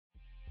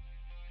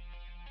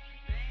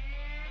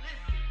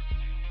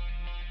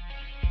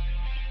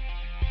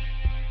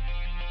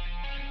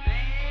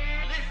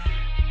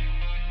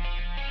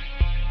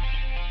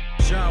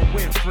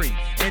Winfrey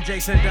and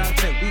Jason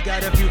Dante. We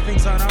got a few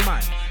things on our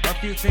mind, a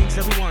few things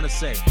that we want to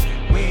say.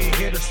 We ain't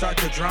here to start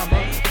the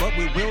drama, but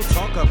we will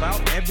talk about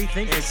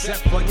everything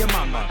except for your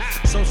mama.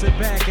 So sit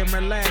back and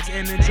relax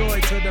and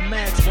enjoy to the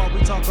max while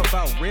we talk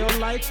about real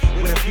life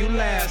with a few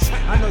laughs.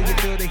 I know you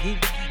feel the heat,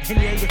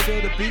 and yeah, you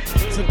feel the beat.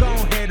 So go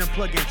ahead and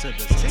plug into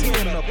this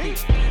TMLP.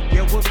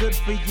 Yeah, we're good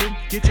for you.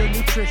 Get your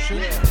nutrition.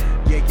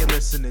 Yeah, you're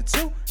listening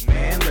to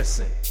Man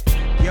Listen.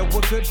 Yeah,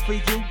 we're good for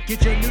you.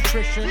 Get your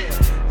nutrition.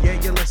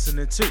 Yeah, you're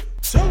listening to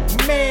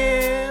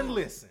Man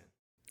Listen.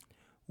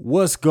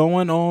 What's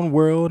going on,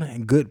 world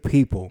and good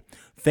people?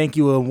 Thank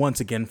you once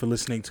again for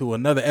listening to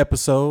another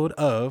episode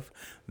of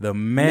the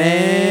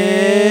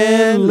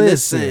Man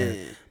Listen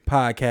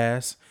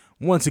podcast.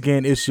 Once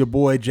again, it's your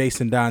boy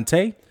Jason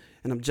Dante.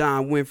 And I'm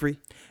John Winfrey.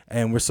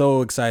 And we're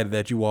so excited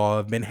that you all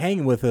have been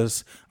hanging with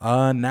us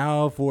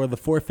now for the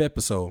 4th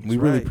episode. We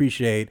really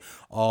appreciate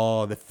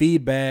all the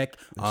feedback,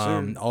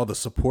 all the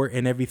support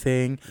and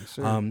everything.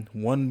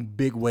 One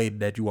big way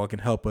that you all can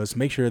help us,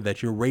 make sure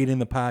that you're rating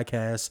the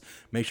podcast.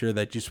 Make sure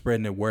that you're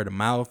spreading it word of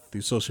mouth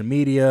through social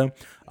media.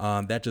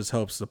 That just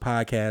helps the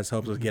podcast,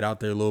 helps us get out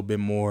there a little bit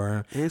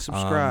more. And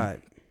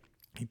subscribe.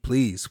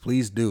 Please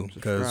do,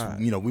 because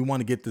we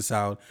want to get this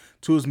out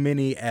to as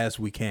many as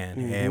we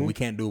can, and we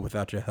can't do it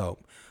without your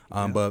help.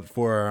 But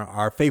for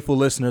our faithful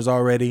listeners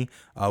already,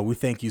 we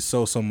thank you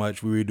so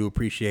much. We really do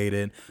appreciate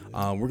it.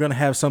 We're going to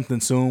have something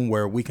soon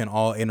where we can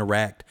all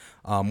interact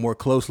more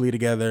closely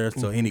together.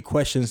 So any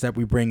questions that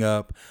we bring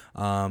up,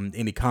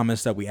 any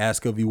comments that we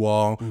ask of you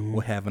all,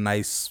 we'll have a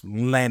nice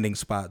landing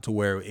spot to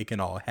where it can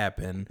all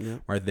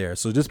happen right there.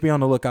 So just be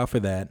on the lookout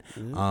for that,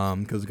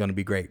 because it's going to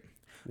be great.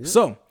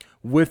 So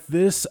with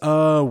this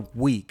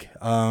week,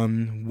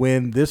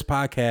 when this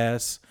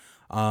podcast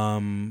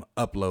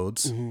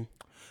uploads,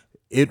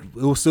 it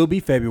will still be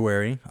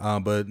February,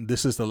 but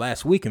this is the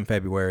last week in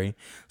February.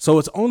 So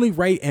it's only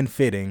right and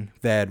fitting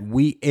that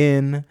we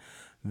end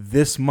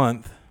this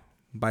month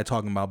by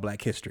talking about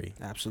Black history.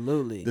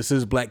 Absolutely. This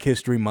is Black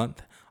History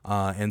Month.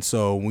 And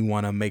so we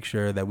want to make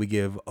sure that we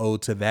give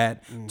ode to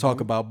that,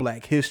 talk about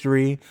Black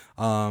history.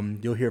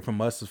 You'll hear from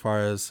us as far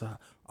as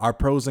our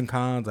pros and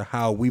cons of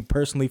how we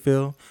personally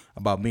feel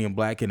about being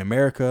Black in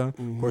America.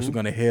 Of course, we're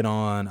going to hit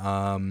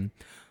on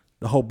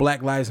the whole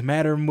Black Lives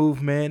Matter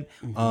movement,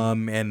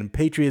 and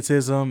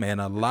patriotism,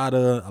 and a lot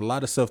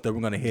of stuff that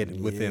we're going to hit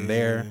within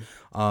there.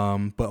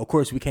 But of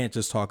course, we can't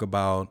just talk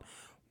about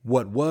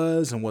what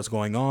was and what's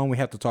going on. We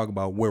have to talk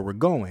about where we're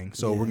going.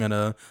 So we're going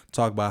to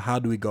talk about how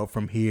do we go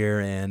from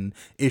here, and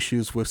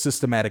issues with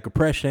systematic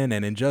oppression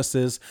and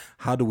injustice.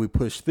 How do we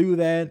push through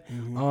that?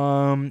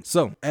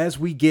 So as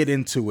we get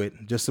into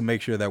it, just to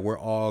make sure that we're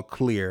all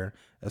clear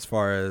as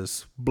far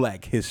as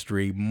Black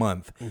History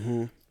Month,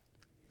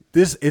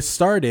 it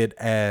started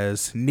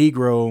as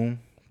Negro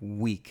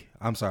Week.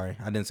 I'm sorry,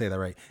 I didn't say that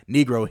right.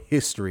 Negro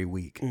History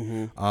Week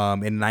in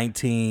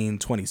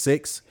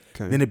 1926.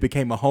 Okay. Then it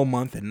became a whole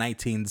month in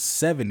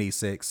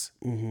 1976.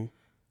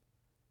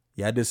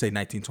 Yeah, I did say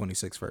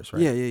 1926 first,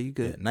 right? Yeah, you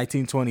good.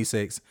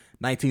 1926.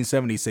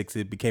 1976,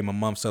 it became a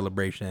month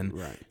celebration.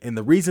 Right. And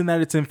the reason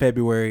that it's in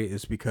February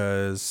is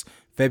because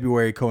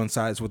February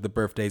coincides with the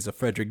birthdays of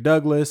Frederick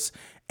Douglass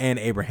and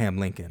Abraham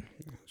Lincoln.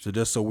 So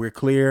just so we're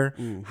clear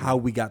how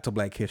we got to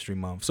Black History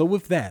Month. So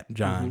with that,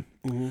 John,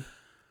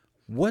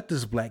 what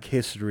does Black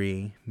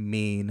history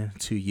mean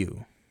to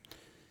you?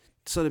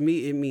 So to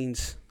me, it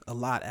means a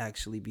lot,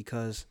 actually,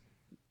 because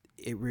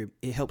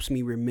it helps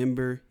me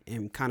remember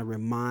and kind of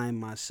remind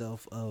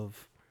myself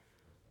of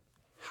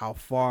how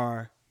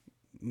far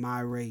my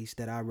race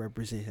that I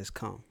represent has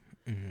come.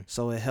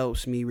 So it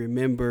helps me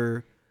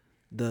remember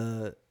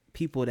the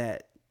people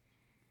that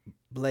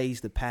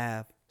blazed the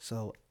path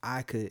so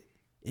I could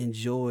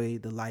enjoy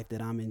the life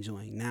that I'm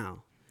enjoying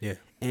now. Yeah.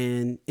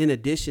 And in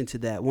addition to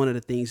that, one of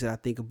the things that I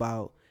think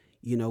about,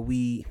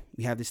 we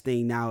have this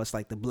thing now, it's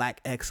like the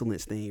Black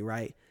excellence thing,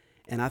 right?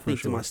 And I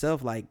think to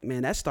myself, like,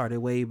 man, that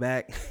started way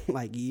back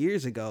like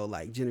years ago,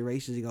 like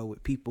generations ago,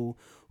 with people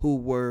who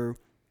were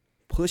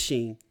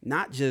pushing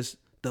not just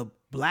the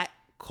Black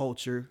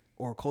culture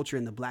or culture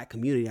in the Black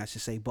community, I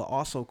should say, but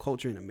also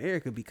culture in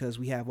America, because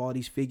we have all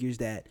these figures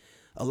that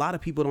a lot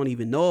of people don't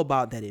even know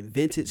about, that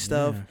invented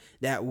stuff,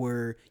 that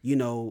were,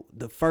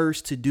 the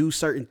first to do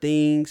certain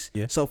things.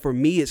 Yeah. So for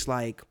me, it's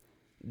like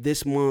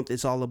this month,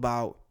 it's all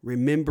about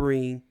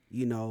remembering,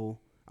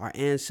 our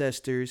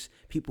ancestors,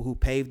 people who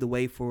paved the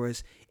way for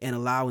us, and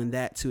allowing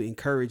that to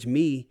encourage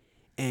me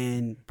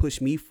and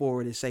push me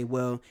forward and say,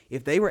 well,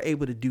 if they were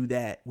able to do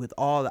that with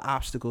all the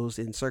obstacles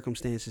and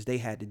circumstances they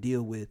had to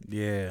deal with,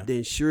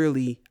 then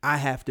surely I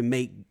have to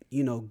make,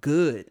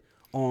 good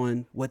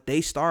on what they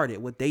started,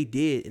 what they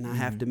did, and I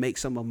have to make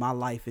some of my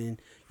life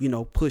and,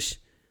 push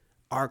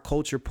our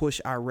culture, push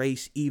our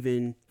race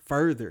even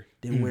further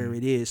than where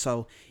it is.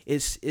 So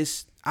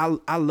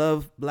I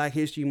love Black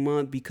History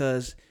Month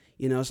because,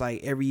 it's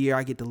like every year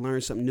I get to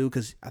learn something new,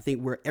 because I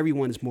think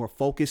everyone is more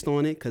focused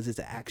on it because it's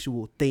an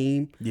actual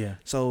theme. Yeah.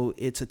 So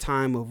it's a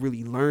time of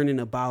really learning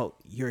about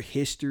your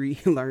history,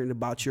 learning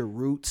about your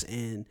roots,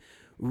 and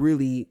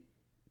really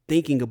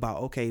thinking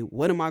about, okay,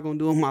 what am I going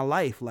to do in my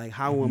life? Like,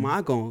 how am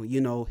I going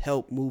to,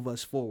 help move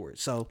us forward?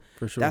 So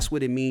For sure. that's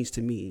what it means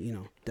to me,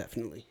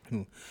 definitely.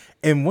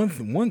 And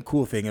one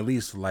cool thing, at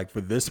least like for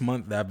this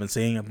month that I've been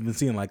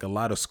seeing like a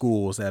lot of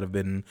schools that have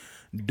been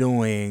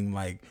doing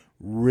like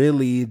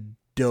really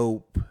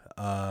dope,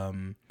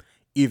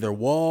 either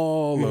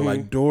wall or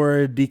like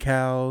door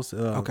decals.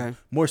 Okay.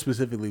 More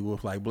specifically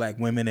with like black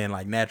women and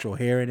like natural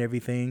hair and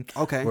everything.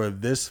 Okay. For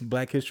this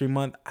Black History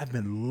Month, I've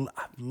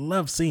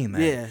loved seeing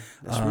that. Yeah,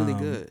 that's really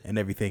good. And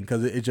everything,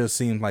 because it just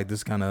seems like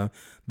this kind of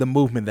the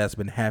movement that's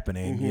been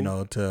happening,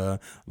 to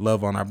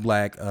love on our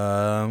black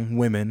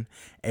women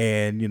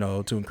and,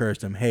 to encourage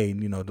them, hey,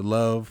 to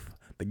love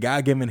the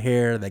God-given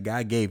hair that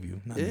God gave you.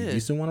 I mean,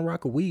 you still want to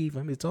rock a weave.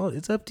 I mean,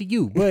 it's up to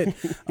you. But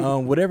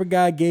whatever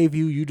God gave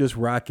you, you just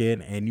rock it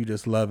and you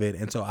just love it.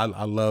 And so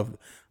I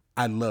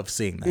love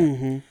seeing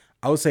that.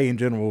 I would say in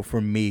general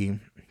for me,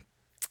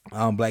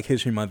 Black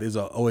History Month is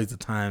always the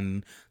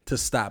time to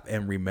stop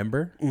and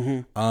remember,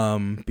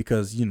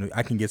 because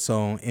I can get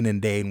so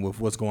inundated with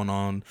what's going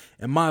on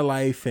in my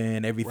life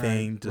and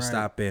everything to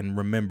stop and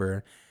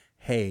remember,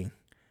 hey,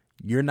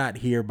 you're not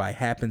here by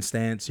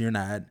happenstance. You're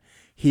not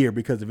here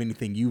because of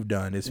anything you've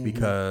done. It's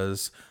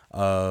because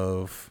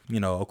of,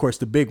 of course,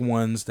 the big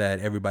ones that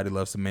everybody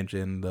loves to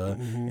mention, the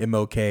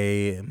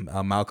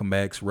MLK, Malcolm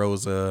X,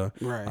 Rosa,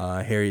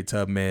 Harriet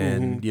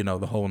Tubman,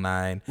 the whole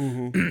nine.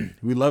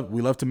 We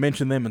love to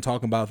mention them and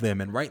talk about them,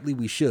 and rightly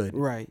we should.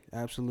 Right,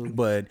 absolutely.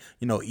 But,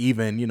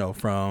 even,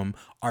 from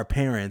our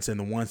parents and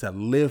the ones that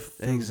lived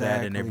through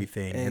that and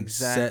everything and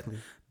set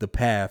the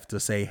path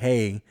to say,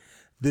 hey,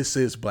 this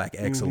is Black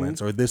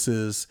excellence, or this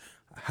is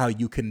how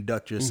you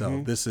conduct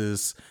yourself. This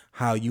is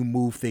how you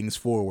move things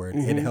forward.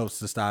 It helps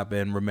to stop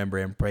and remember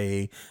and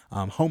pay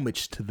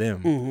homage to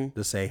them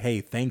to say,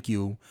 hey, thank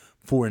you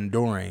for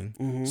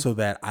enduring so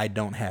that I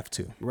don't have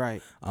to.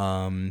 Right.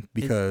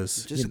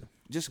 Because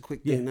just a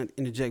quick thing, not to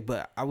interject,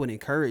 but I would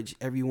encourage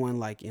everyone,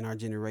 like in our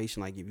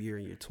generation, like if you're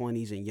in your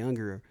 20s and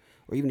younger,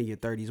 or even in your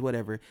 30s,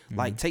 whatever,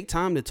 like take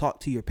time to talk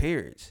to your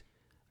parents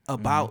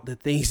about the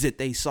things that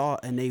they saw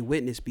and they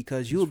witnessed,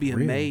 because you'll be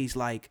amazed.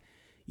 Like,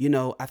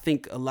 I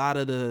think a lot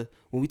of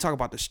when we talk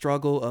about the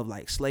struggle of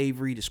like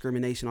slavery,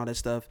 discrimination, all that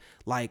stuff,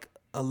 like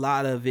a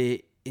lot of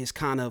it is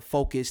kind of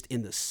focused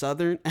in the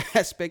southern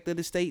aspect of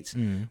the states.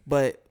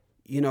 But,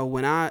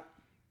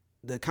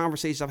 the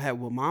conversations I've had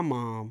with my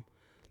mom,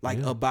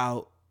 like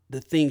about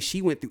the things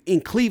she went through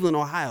in Cleveland,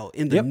 Ohio,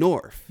 in the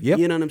North, you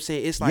know what I'm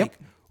saying? It's like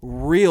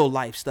real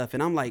life stuff.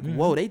 And I'm like,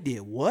 whoa, they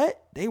did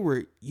what?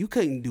 You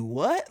couldn't do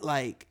what?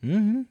 Like,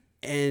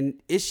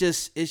 and it's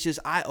just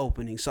eye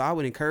opening. So I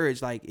would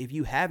encourage, like, if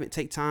you haven't,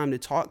 take time to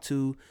talk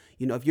to,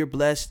 if you're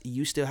blessed,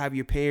 you still have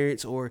your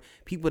parents or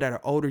people that are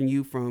older than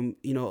you from,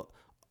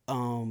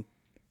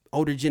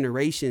 older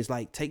generations,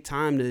 like take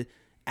time to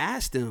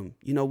ask them,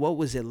 what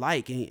was it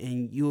like?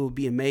 And you'll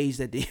be amazed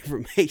at the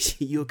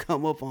information you'll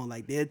come up on.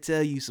 Like, they'll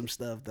tell you some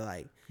stuff that,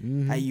 like,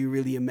 how you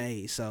really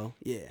amazed. So,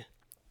 yeah.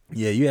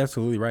 Yeah, you're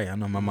absolutely right. I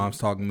know my mom's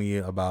talking to me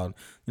about,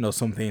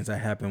 some things that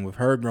happened with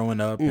her growing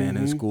up and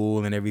in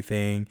school and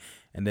everything.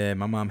 And then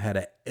my mom had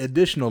an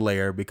additional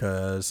layer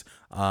because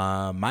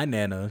my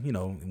Nana,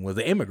 was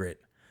an immigrant.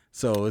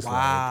 So it's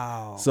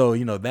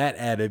that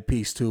added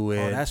piece to it.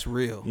 Oh, that's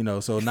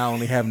real. So not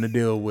only having to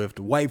deal with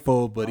the white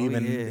folk, but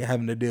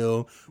having to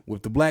deal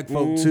with the black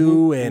folk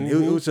too. And it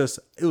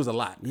was a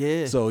lot.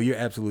 Yeah. So you're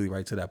absolutely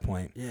right to that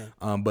point.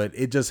 Yeah. But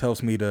it just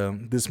helps me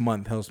this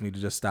month helps me to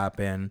just stop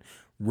and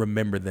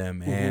remember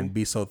them and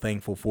be so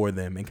thankful for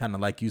them. And kind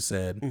of like you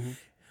said,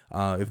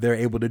 if they're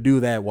able to do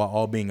that while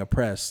all being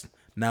oppressed,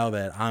 now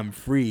that I'm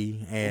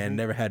free and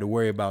never had to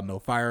worry about no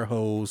fire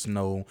hose,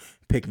 no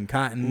picking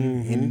cotton,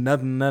 and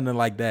nothing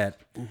like that,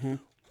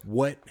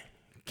 what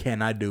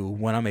can I do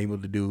when I'm able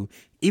to do,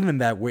 even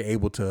that we're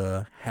able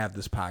to have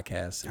this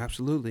podcast?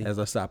 Absolutely. As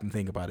I stop and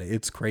think about it,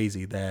 it's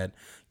crazy that,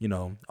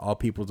 all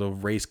peoples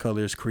of race,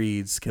 colors,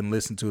 creeds can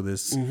listen to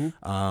this.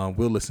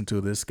 We'll listen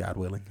to this, God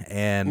willing.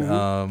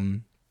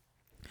 And,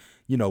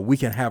 we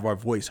can have our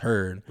voice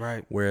heard,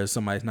 right? Whereas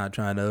somebody's not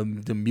trying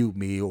to mute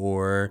me,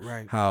 or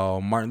how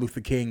Martin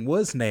Luther King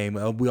was named.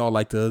 We all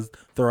like to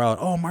throw out,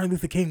 oh, Martin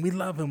Luther King, we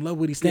love him, love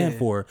what he stands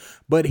for.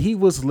 But he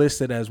was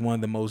listed as one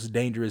of the most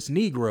dangerous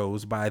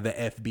Negroes by the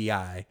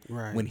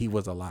FBI when he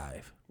was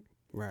alive.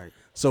 Right.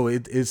 So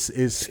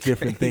it's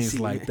different things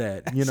like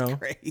that, That's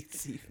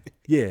crazy.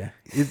 Yeah.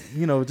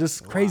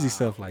 Just crazy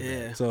stuff like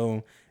that.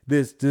 So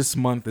this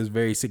month is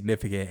very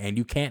significant, and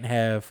you can't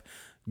have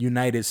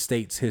United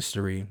States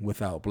history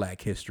without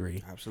Black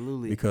history.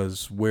 Absolutely.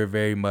 Because we're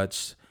very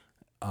much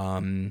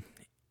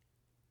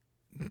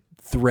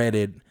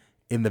threaded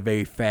in the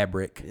very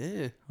fabric.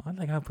 Yeah. I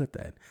think I put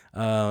that.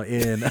 I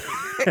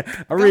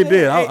really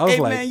did. I was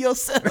like, man,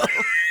 yourself.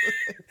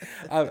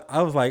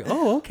 I was like,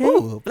 oh, okay.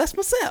 Ooh, bless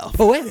myself.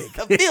 Poetic.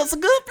 I feel so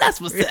good.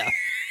 Bless myself.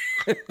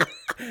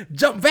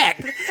 Jump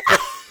back.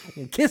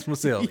 And kiss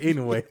myself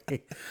anyway.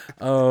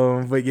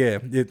 But yeah,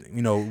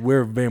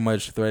 we're very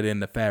much threaded in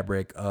the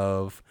fabric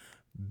of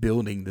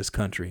building this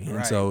country. And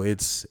Right. so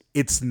it's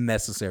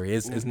necessary.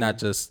 It's not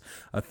just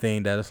a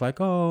thing that it's like,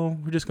 oh,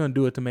 we're just going to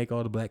do it to make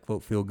all the black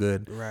folk feel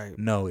good. Right.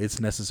 No, it's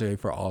necessary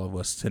for all of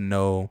us to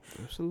know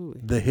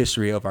Absolutely. the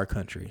history of our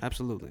country.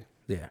 Absolutely.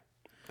 Yeah.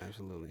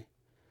 Absolutely.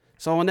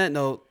 So on that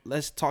note,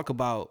 let's talk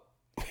about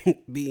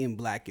being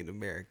black in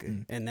America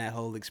and that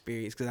whole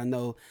experience.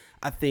 Because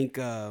I think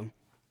there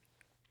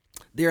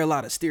are a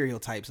lot of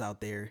stereotypes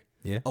out there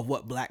of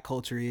what black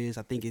culture is.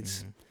 I think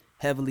it's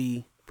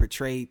heavily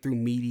portrayed through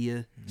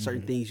media.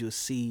 Certain things you'll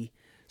see,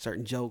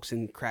 certain jokes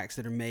and cracks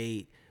that are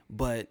made.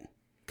 But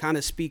kind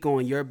of speak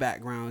on your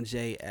background,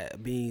 Jay,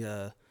 being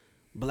a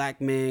black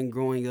man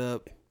growing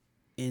up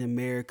in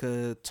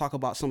America. Talk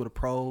about some of the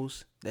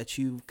pros that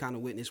you've kind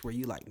of witnessed where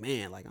you like,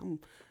 man, like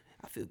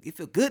it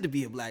feel good to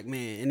be a black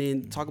man. And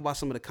then talk about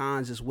some of the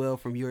cons as well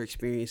from your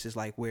experiences,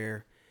 like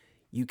where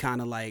you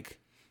kind of like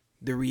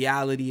the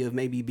reality of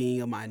maybe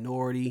being a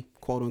minority,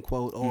 quote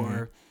unquote,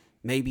 or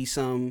maybe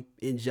some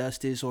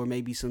injustice or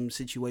maybe some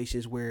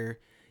situations where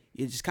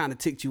it just kind of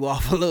ticked you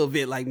off a little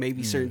bit, like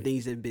maybe certain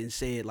things that have been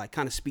said. Like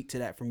kind of speak to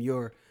that from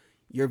your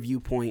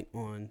viewpoint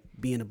on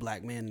being a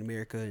black man in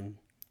America and,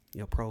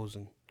 you know, pros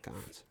and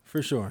cons.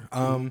 For sure.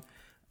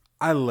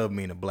 I love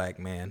being a black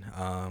man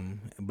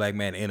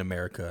in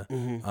America.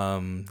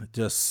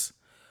 Just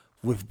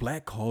with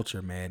black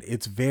culture, man,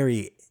 it's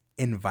very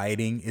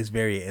inviting. It's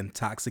very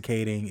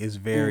intoxicating. It's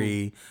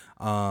very,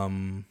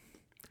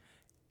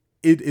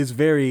 it is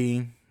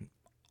very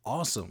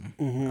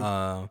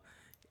awesome.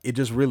 It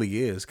just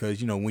really is. 'Cause,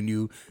 you know, when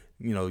you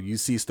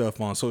see stuff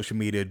on social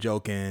media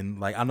joking,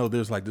 like I know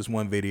there's like this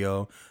one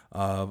video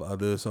of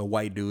this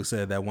white dude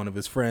said that one of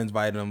his friends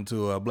invited him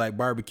to a black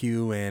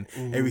barbecue and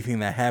everything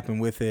that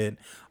happened with it,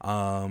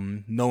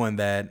 knowing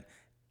that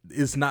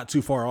it's not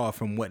too far off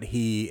from what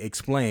he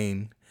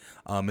explained,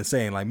 and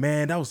saying like,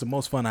 man, that was the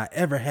most fun I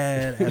ever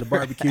had at a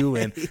barbecue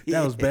and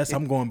that was best.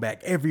 I'm going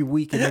back every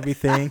week and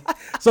everything.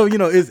 So, you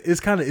know,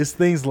 it's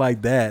things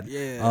like that.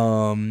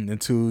 Yeah.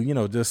 And to, you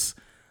know, just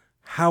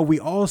how we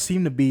all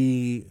seem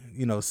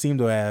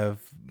to have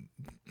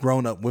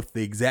grown up with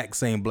the exact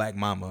same black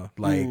mama.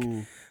 Like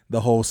the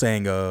whole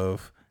saying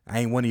of, I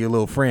ain't one of your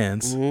little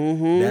friends.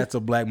 That's a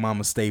black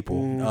mama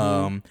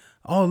staple.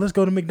 Oh, let's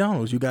go to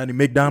McDonald's. You got any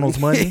McDonald's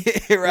money?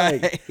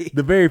 Right. Like,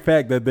 the very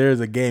fact that there's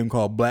a game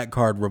called Black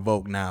Card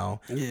Revoked now,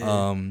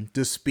 Yeah.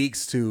 just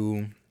speaks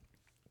to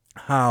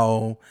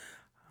how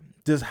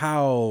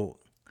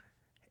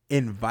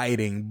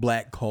inviting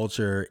black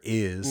culture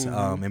is,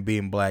 and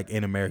being black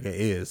in America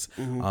is.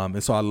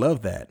 And so I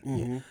love that.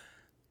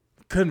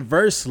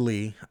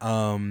 Conversely,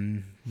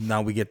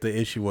 now we get the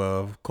issue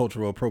of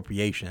cultural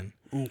appropriation.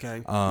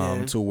 Okay.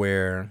 To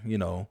where, you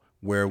know,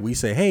 where we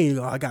say, hey,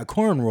 I got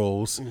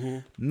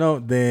cornrows. No,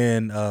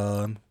 then,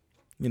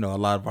 you know, a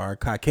lot of our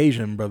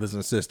Caucasian brothers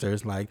and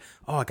sisters like,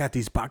 oh, I got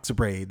these boxer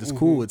braids. It's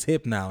cool. It's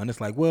hip now. And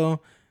it's like,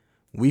 well,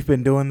 we've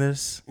been doing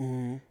this.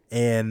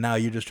 And now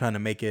you're just trying to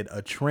make it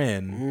a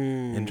trend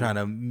and trying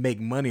to make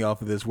money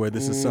off of this, where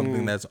this is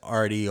something that's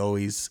already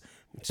always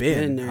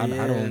been there,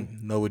 I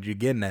don't know what you're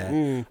getting at.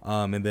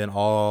 And then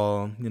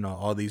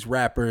all these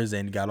rappers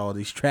and got all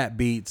these trap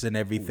beats and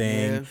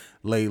everything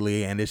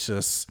lately. And it's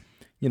just,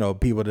 you know,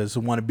 people just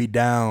want to be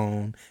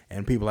down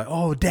and people like,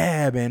 oh,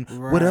 dab and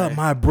what up,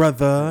 my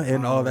brother,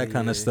 and all that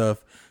kind of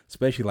stuff.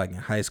 Especially like in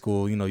high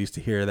school, you know, used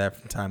to hear that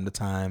from time to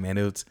time, and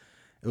it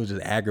was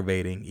just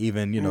aggravating.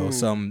 Even, you know,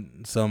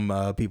 some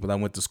people I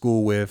went to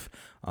school with,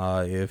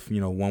 if, you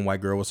know, one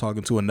white girl was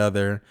talking to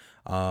another,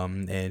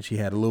 and she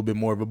had a little bit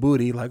more of a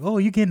booty, like, oh,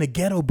 you getting a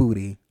ghetto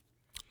booty.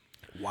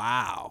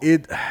 Wow.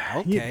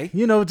 Okay.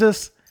 You know,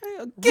 just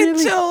Get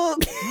really, your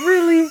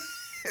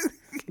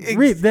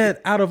really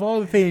that out of all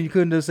the things you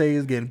couldn't just say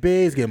is getting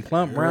big, it's getting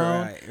plump,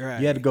 brown. Right.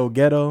 You had to go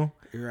ghetto.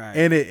 Right.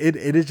 And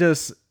it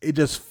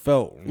just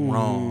felt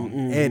wrong.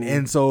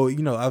 And so,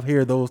 you know, I've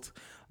heard those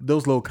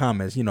little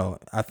comments. You know,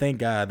 I thank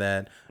God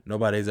that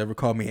nobody's ever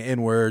called me an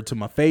N-word to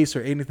my face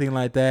or anything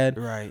like that.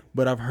 Right.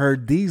 But I've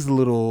heard these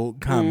little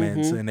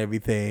comments and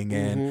everything,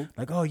 and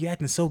like, oh, you're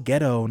acting so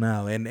ghetto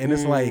now. And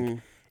it's like,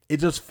 it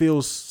just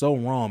feels so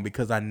wrong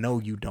because I know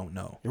you don't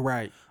know.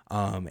 Right.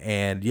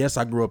 And yes,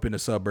 I grew up in the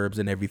suburbs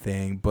and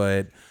everything,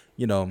 but,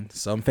 you know,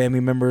 some family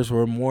members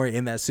were more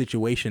in that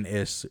situation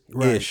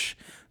ish.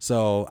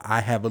 So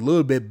I have a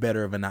little bit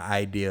better of an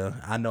idea.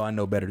 I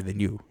know better than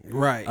you.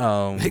 Right.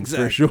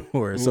 Exactly. For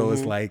sure. So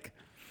it's like,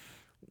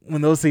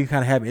 when those things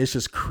kind of happen, it's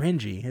just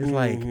cringy. It's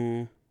like,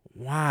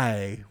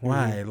 why?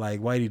 Like,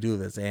 why do you do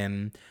this?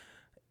 And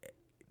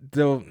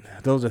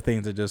those are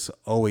things that just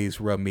always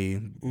rub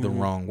me the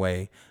wrong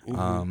way.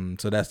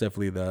 So that's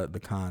definitely the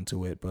con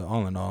to it. But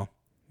all in all,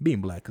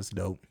 being black is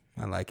dope.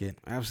 I like it.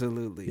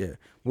 Absolutely. Yeah.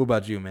 What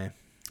about you, man?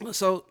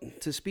 So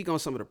to speak on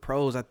some of the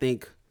pros, I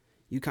think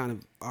you kind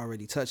of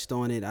already touched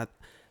on it.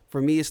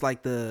 For me, it's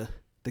like the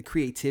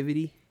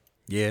creativity.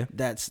 Yeah.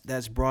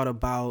 That's brought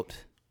about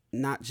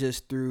not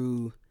just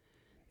through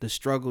the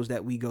struggles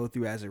that we go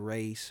through as a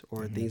race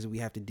or things that we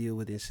have to deal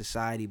with in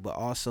society, but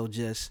also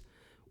just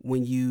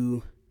when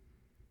you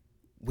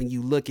when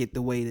you look at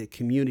the way that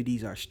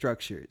communities are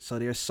structured. So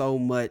there's so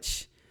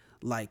much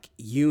like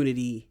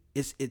unity.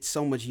 It's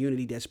so much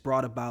unity that's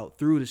brought about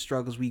through the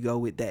struggles we go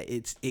with, that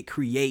it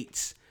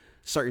creates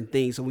certain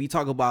things. So when you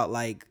talk about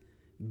like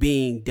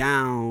being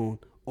down,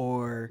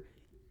 or,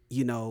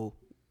 you know,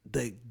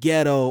 the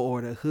ghetto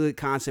or the hood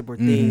concept, or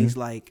things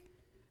like,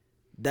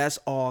 that's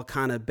all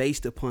kind of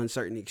based upon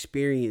certain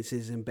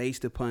experiences and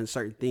based upon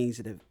certain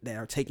things that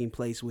are taking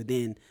place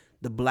within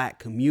the Black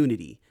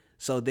community.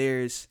 So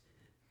there's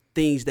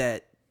things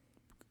that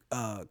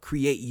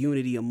create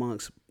unity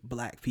amongst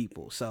Black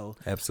people. So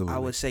absolutely, I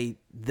would say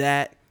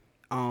that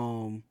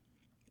the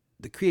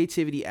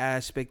creativity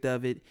aspect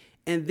of it.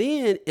 And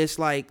then it's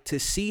like to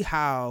see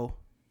how,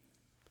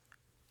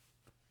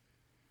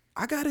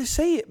 I gotta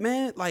say it,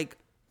 man, like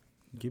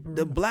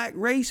the Black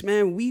race,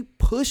 man, we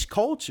push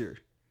culture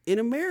in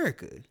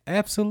America.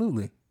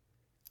 Absolutely.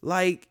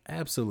 Like,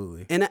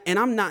 absolutely. And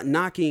I'm not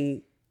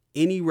knocking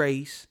any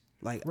race.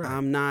 Like, right.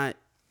 I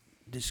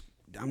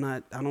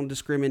don't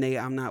discriminate.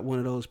 I'm not one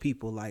of those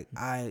people. Like,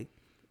 I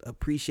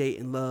appreciate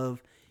and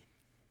love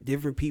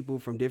different people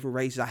from different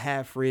races. I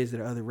have friends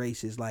that are other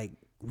races, like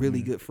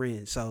really good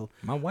friends. So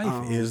my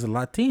wife is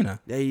Latina.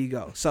 There you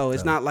go. So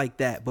it's not like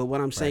that. But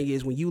what I'm saying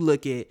is, when you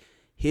look at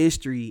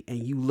history and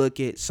you look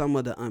at some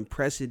of the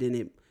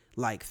unprecedented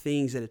like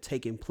things that have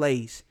taken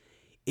place,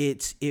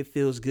 it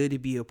feels good to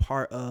be a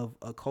part of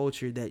a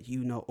culture that,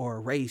 you know, or a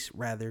race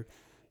rather,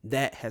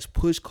 that has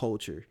pushed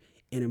culture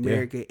in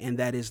America, and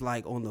that is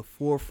like on the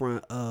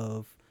forefront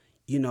of,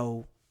 you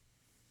know,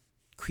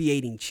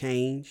 creating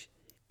change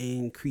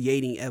and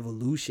creating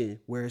evolution,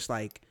 where it's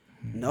like,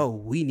 no,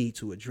 we need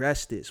to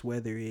address this,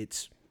 whether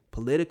it's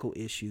political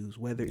issues,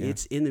 whether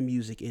it's in the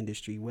music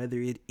industry, whether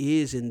it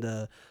is in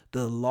the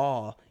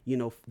law, you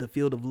know, the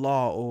field of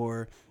law,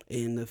 or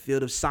in the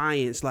field of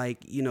science, like,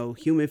 you know,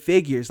 Human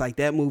Figures. Like,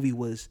 that movie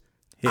was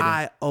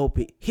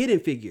eye-opening. Hidden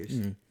Figures.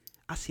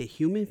 I said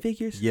Human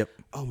Figures? Yep.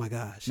 Oh my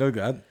gosh. No,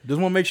 God.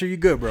 Just want to make sure you're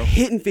good, bro.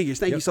 Hidden Figures.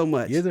 Thank you so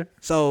much. Yes, sir.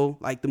 So,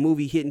 like, the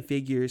movie Hidden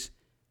Figures,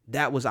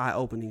 that was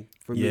eye-opening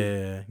for me.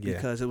 Yeah.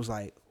 Because it was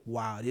like,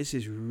 wow, this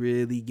is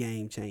really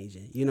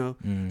game-changing, you know?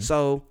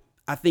 So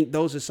I think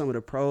those are some of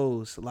the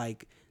pros,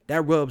 like,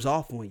 that rubs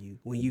off on you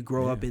when you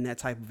grow up in that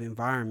type of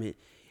environment.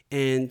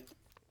 And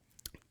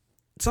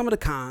some of the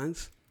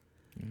cons,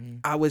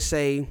 I would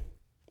say,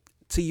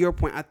 to your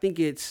point, I think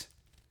it's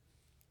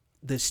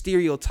the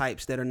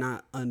stereotypes that are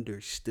not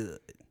understood.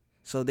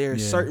 So there are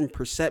certain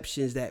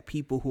perceptions that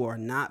people who are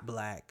not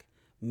Black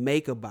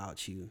make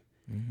about you,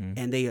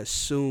 and they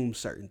assume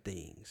certain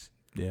things.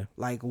 Yeah.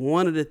 Like,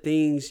 one of the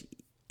things,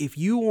 if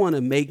you want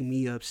to make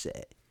me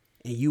upset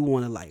and you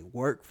want to like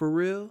work for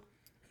real,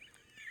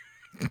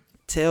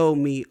 tell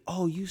me,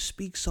 oh, you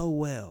speak so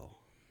well.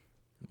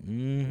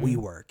 We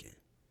working.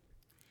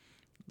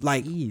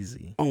 Like,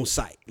 easy. On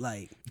site.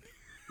 Like,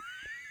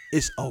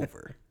 it's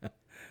over.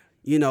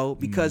 You know,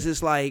 because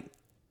it's like,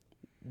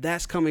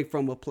 that's coming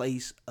from a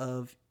place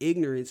of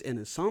ignorance and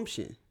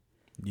assumption.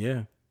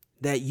 Yeah.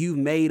 That you've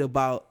made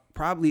about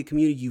probably a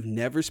community you've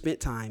never spent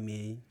time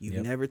in.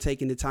 You've never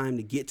taken the time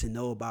to get to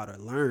know about or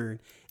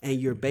learn.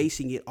 And you're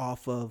basing it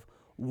off of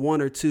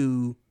one or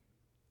two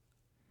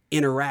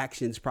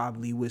interactions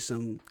probably with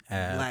some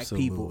Black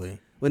people.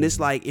 When it's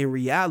like, in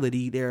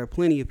reality, there are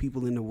plenty of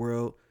people in the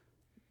world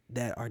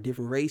that are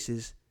different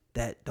races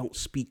that don't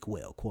speak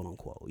well, quote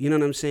unquote. You know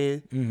what I'm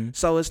saying?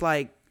 So it's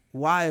like,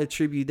 why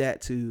attribute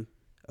that to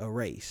a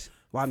race?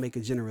 Why make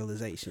a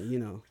generalization, you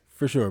know?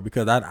 For sure,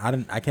 because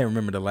I can't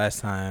remember the last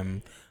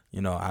time,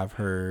 you know, I've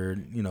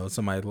heard, you know,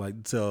 somebody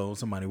like tell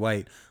somebody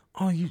white,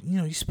 oh, you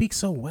know, you speak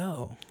so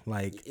well.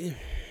 Like,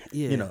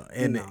 you know,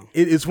 and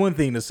it's one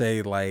thing to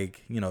say,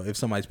 like, you know, if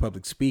somebody's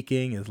public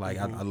speaking, it's like,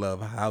 I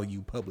love how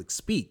you public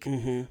speak,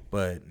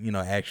 but, you know,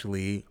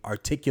 actually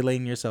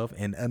articulating yourself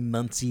and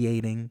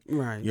enunciating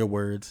your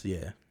words.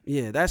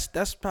 Yeah,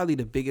 that's probably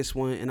the biggest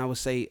one. And I would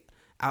say,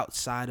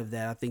 outside of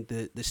that, I think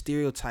the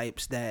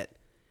stereotypes that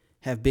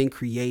have been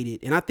created,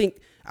 and I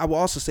think I will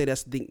also say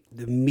that's the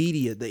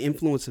media, the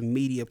influence of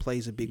media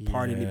plays a big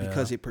part in it,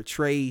 because it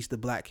portrays the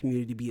Black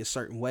community to be a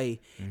certain way,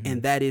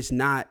 and that is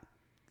not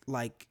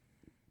like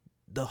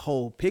the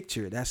whole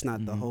picture. That's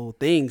not the whole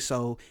thing.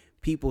 So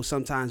people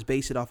sometimes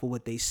base it off of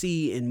what they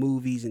see in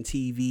movies and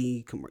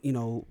TV, you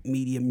know,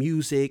 media,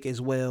 music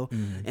as well,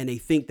 and they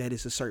think that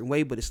it's a certain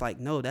way, but it's like,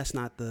 no, that's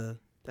not the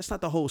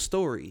whole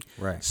story.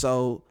 Right.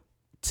 So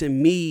to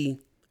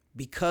me,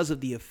 because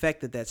of the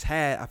effect that that's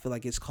had, I feel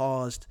like it's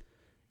caused,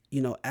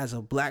 you know, as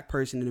a Black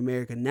person in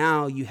America,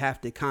 now you have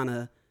to kind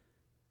of,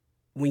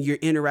 when you're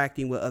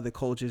interacting with other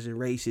cultures and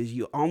races,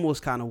 you're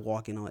almost kind of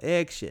walking on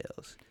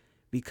eggshells,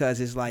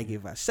 because it's like,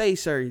 if I say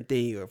certain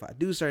thing or if I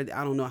do certain,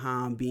 I don't know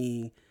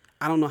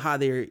how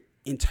they're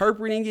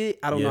interpreting it.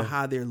 I don't know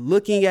how they're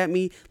looking at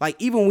me. Like,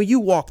 even when you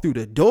walk through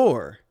the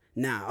door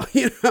now,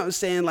 you know what I'm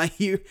saying? Like,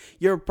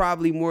 you're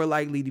probably more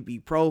likely to be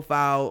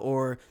profiled,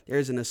 or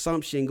there's an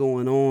assumption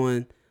going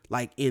on,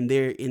 like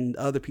in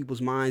other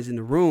people's minds in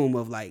the room,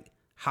 of like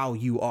how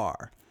you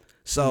are.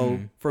 So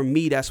for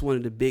me, that's one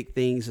of the big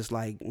things. It's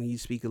like when you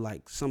speak of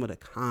like some of the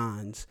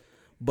cons,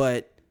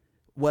 but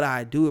what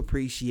I do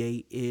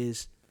appreciate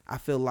is I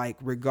feel like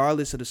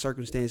regardless of the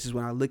circumstances,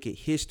 when I look at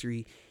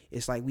history,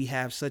 it's like we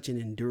have such an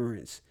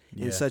endurance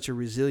and such a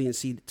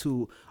resiliency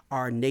to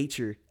our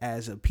nature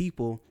as a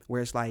people,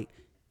 where it's like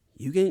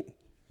you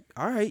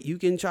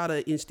can try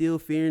to instill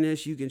fear in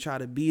us, you can try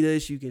to beat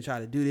us, you can try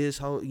to do this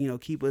whole,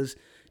 keep us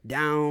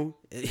down,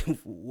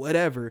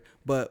 whatever,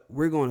 but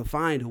we're going to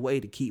find a way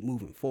to keep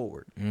moving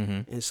forward.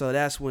 And so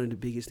that's one of the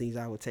biggest things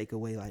I would take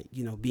away, like,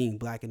 being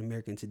Black in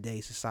American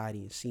today's society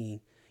and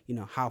seeing,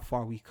 how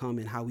far we've come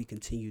and how we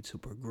continue to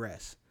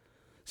progress.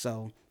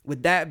 So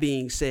with that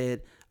being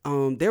said,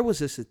 there was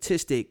a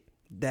statistic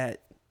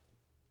that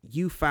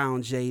you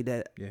found, Jay,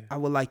 that I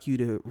would like you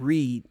to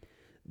read.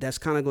 That's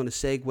kind of going to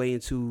segue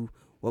into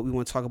what we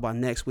want to talk about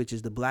next, which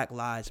is the Black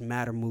Lives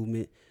Matter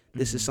movement.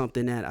 This is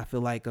something that I feel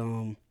like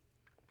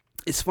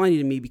it's funny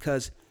to me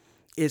because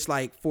it's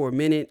like for a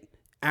minute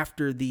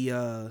after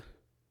the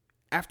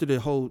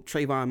whole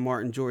Trayvon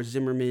Martin, George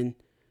Zimmerman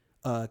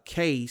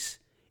case,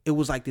 it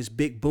was like this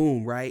big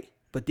boom, right?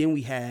 But then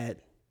we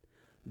had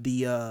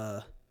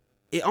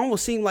it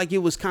almost seemed like it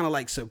was kind of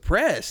like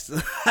suppressed,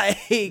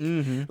 like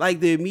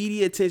the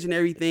media attention,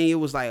 everything. It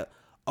was like,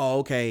 oh,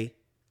 okay,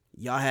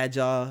 y'all had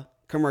y'all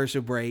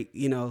commercial break,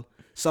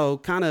 So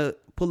kind of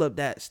pull up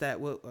that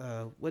stat.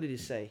 What did it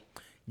say?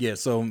 Yeah.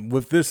 So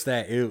with this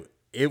stat,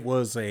 it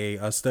was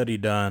a study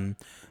done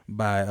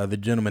by the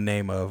gentleman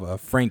named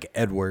Frank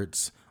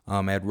Edwards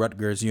at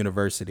Rutgers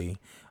University.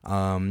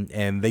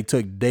 And they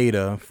took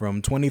data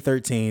from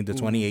 2013 to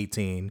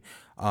 2018,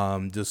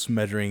 just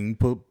measuring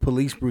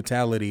police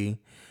brutality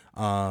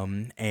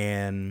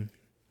and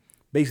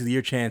basically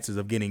your chances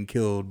of getting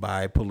killed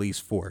by police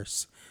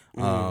force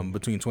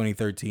between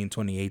 2013 and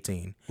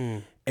 2018.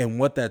 And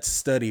what that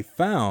study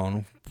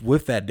found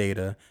with that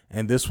data,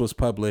 and this was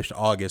published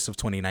August of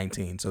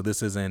 2019, so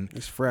this isn't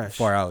it's fresh.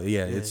 Far out.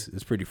 Yeah, it's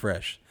pretty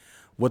fresh.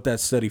 What that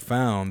study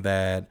found,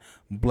 that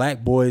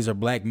Black boys or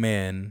Black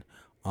men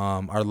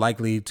are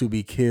likely to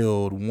be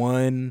killed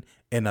 1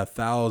 in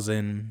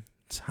 1,000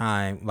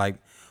 times, like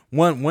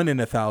one in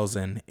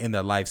 1,000 in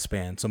their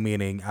lifespan. So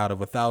meaning out of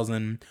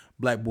 1,000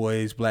 Black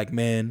boys, Black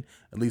men,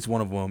 at least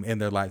one of them in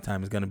their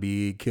lifetime is going to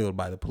be killed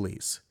by the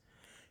police.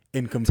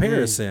 In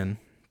comparison,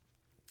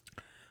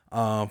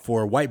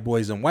 for white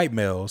boys and white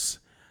males,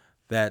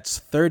 that's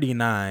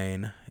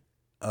 39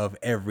 of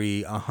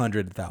every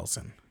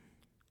 100,000.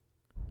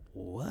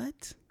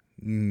 What?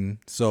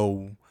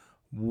 So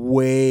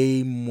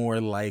way more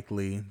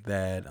likely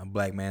that a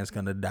Black man's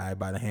going to die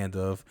by the hand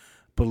of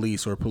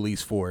police or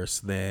police force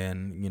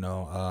than,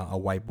 a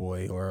white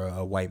boy or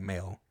a white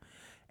male.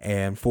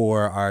 And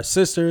for our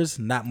sisters,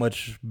 not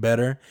much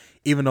better,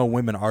 even though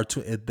women are,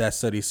 that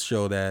studies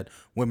show that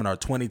women are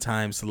 20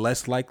 times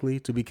less likely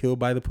to be killed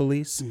by the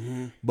police,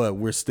 but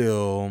we're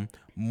still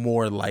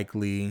more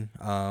likely,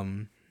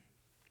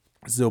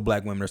 still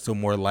Black women are still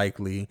more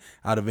likely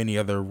out of any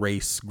other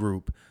race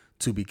group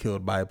to be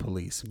killed by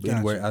police.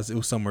 Anywhere, it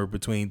was somewhere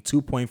between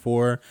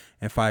 2.4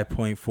 and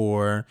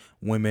 5.4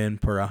 women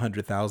per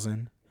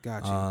 100,000.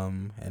 Gotcha.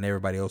 And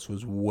everybody else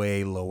was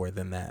way lower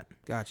than that.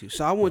 Got you.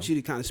 So I want you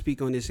to kind of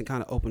speak on this and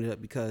kind of open it up,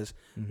 because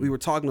we were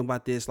talking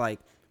about this, like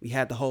we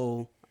had the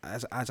whole,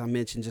 as I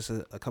mentioned just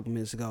a couple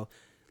minutes ago,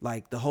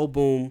 like the whole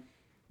boom,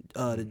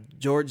 the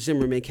George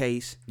Zimmerman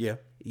case. Yeah.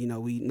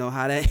 We know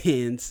how that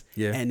ends.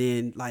 Yeah. And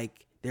then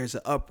like there's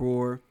an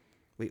uproar.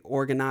 We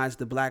organized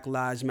the Black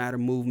Lives Matter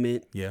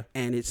movement. Yeah.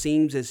 And it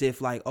seems as if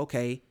like,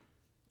 okay,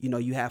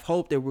 you have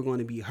hope that we're going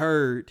to be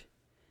heard,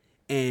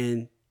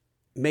 and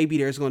maybe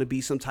there's going to be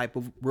some type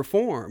of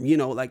reform,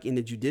 like in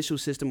the judicial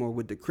system or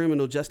with the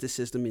criminal justice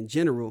system in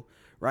general,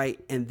 right?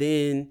 And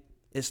then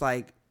it's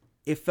like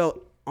it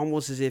felt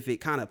almost as if it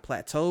kind of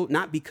plateaued,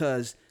 not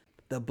because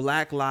the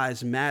Black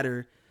Lives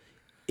Matter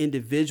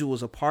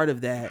individuals, a part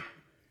of that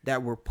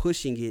were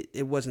pushing it.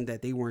 It wasn't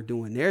that they weren't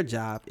doing their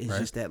job. It's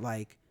just that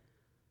like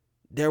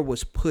there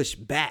was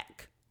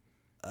pushback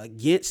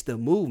against the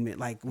movement,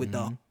 like with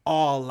the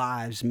All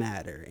Lives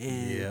Matter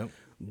and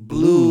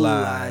Blue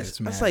Lives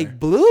Matter. It's like,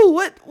 blue?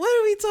 What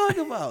are we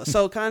talking about?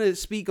 So kind of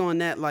speak on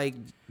that, like,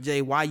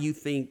 Jay, why you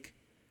think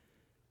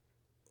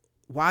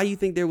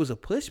there was a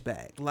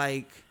pushback?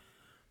 Like,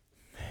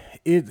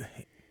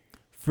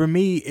 for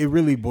me, it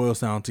really boils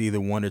down to either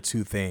one or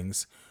two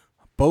things.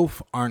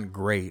 Both aren't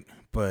great,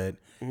 but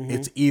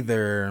it's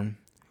either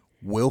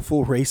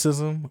willful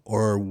racism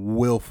or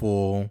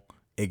willful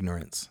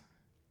ignorance.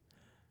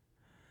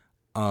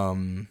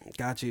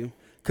 Got you.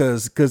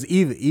 Cause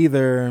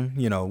either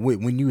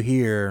when you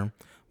hear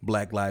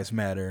Black Lives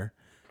Matter,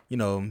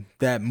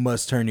 that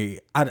must turn you.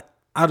 I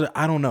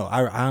don't know.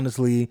 I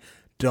honestly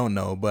don't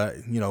know. But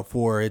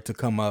for it to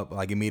come up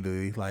like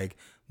immediately, like,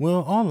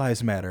 well, all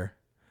lives matter.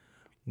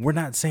 We're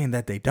not saying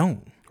that they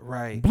don't.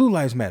 Right. Blue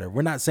lives matter.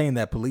 We're not saying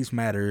that police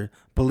matter.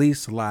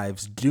 Police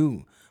lives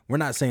do. We're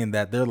not saying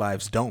that their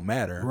lives don't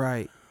matter.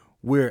 Right.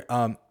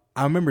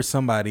 I remember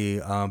somebody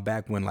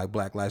back when like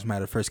Black Lives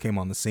Matter first came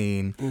on the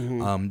scene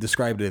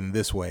described it in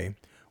this way.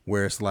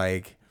 where it's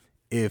like,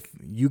 if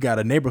you got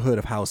a neighborhood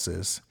of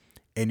houses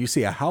and you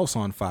see a house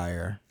on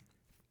fire,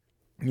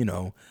 you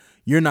know,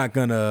 you're not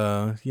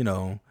gonna,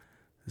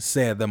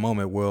 say at the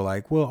moment, well,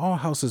 like, well, all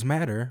houses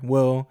matter.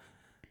 Well,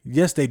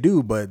 yes, they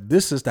do, but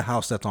this is the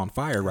house that's on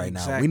fire right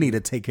now. We need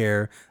to take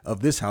care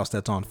of this house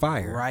that's on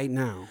fire right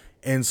now.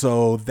 And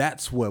so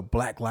that's what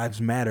Black Lives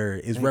Matter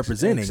is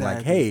representing.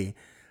 Like, hey,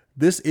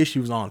 this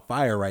issue's on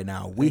fire right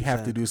now. We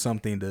have to do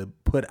something to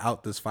put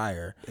out this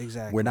fire.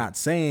 Exactly. We're not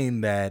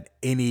saying that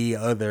any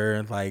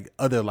other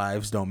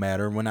lives don't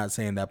matter. We're not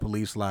saying that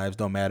police lives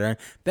don't matter.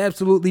 They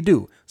absolutely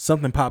do.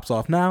 Something pops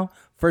off now,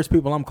 first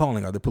people I'm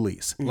calling are the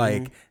police.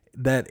 Like,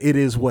 that it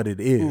is what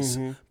it is.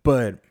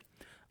 But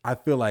I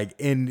feel like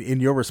in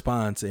your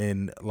response,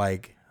 in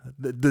like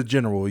the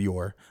general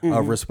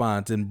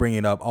response and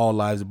bringing up all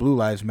lives, Blue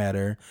Lives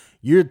Matter,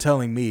 you're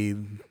telling me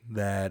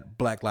that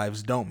Black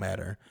lives don't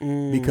matter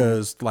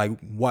because, like,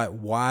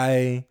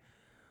 why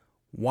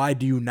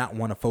do you not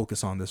want to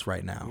focus on this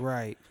right now?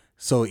 Right.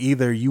 So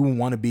either you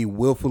want to be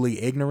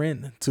willfully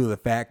ignorant to the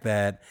fact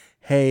that,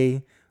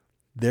 hey,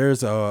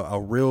 there's a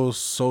real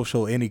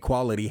social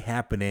inequality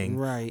happening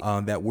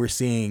that we're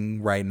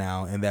seeing right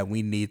now and that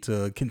we need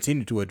to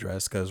continue to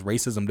address because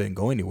racism didn't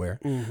go anywhere.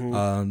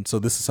 So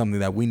this is something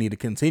that we need to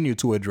continue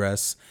to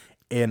address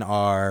in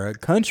our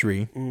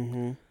country.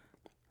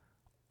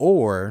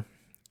 Or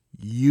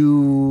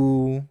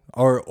you're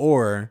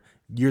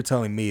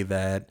telling me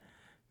that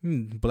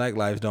Black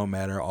lives don't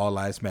matter, all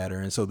lives matter.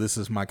 And so this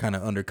is my kind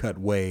of undercut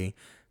way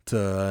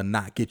to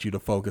not get you to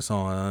focus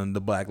on the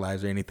Black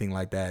lives or anything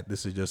like that.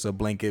 This is just a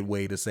blanket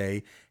way to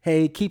say,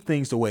 hey, keep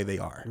things the way they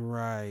are.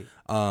 Right.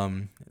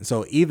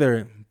 So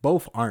either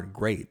both aren't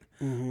great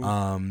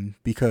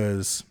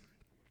because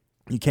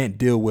you can't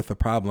deal with a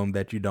problem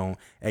that you don't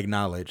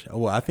acknowledge.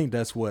 Well, I think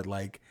that's what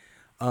even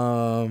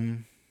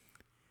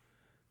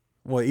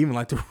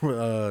like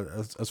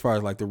as far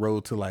as like the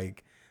road to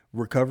like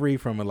recovery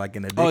from like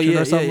an addiction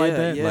or something like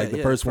that. Like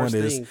the first one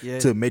is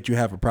to admit you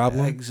have a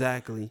problem.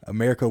 Exactly.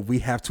 America, we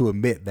have to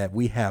admit that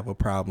we have a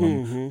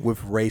problem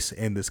with race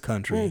in this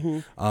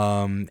country.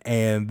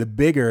 And the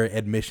bigger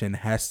admission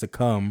has to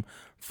come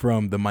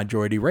from the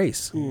majority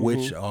race,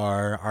 which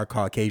are our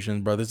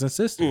Caucasian brothers and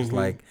sisters.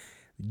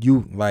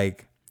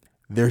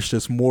 There's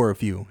just more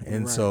of you.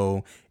 And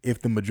so if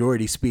the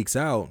majority speaks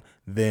out,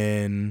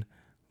 then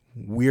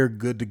we're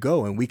good to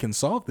go and we can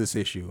solve this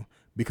issue.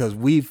 Because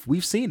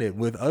we've seen it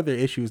with other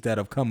issues that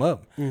have come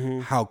up,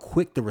 how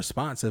quick the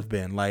response have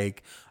been.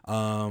 Like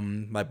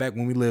back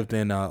when we lived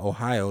in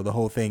Ohio, the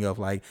whole thing of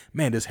like,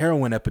 man, this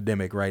heroin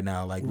epidemic right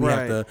now. Like we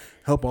have to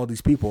help all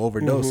these people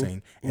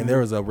overdosing, and there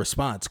was a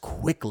response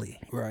quickly.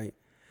 Right.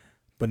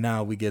 But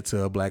now we get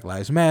to Black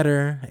Lives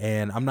Matter,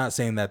 and I'm not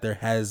saying that there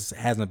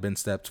hasn't been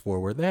steps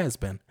forward. There has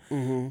been,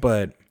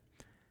 but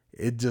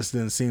it just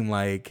didn't seem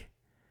like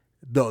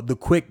the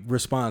quick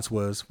response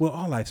was, well,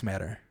 all lives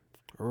matter.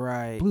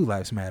 Right. Blue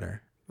lives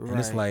matter. And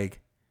it's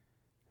like,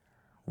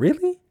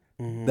 really?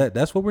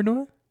 That's what we're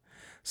doing?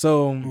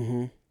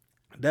 So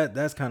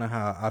that's kind of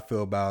how I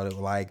feel about it,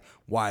 like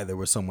why there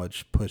was so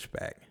much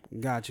pushback.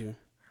 Got you.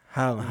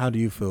 How do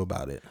you feel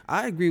about it?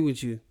 I agree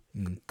with you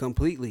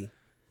completely.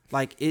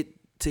 Like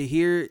to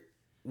hear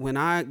when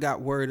I got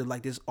word of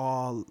like this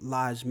all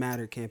lives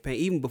matter campaign,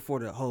 even before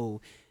the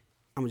whole,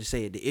 I'm gonna just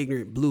say it, the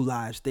ignorant blue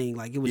lives thing,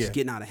 like it was just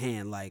getting out of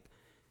hand. Like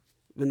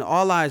when the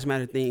all lives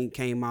matter thing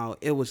came out,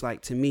 it was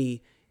like, to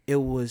me, it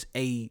was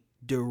a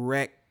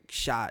direct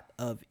shot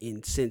of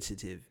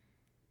insensitive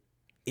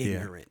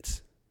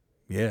ignorance.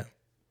 Yeah.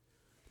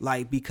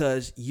 Like,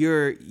 because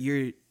you're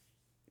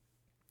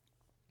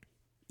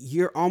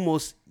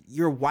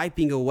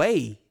wiping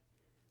away.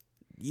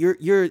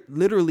 You're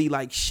literally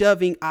like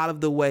shoving out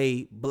of the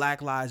way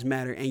Black Lives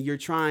Matter, and you're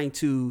trying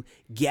to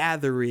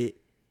gather it.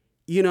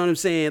 You know what I'm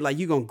saying? Like,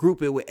 you're going to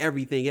group it with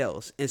everything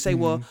else and say,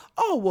 well,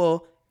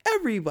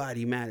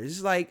 everybody matters.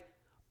 It's like,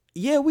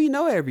 yeah, we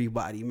know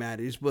everybody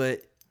matters,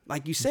 but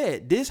like you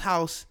said, this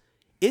house,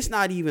 it's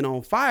not even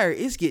on fire.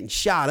 It's getting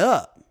shot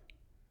up.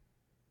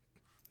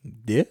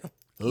 Yeah,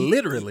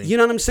 literally. You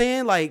know what I'm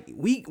saying? Like,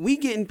 we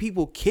getting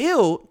people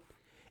killed,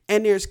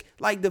 and there's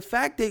like the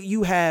fact that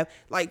you have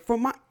like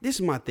this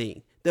is my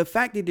thing. The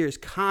fact that there's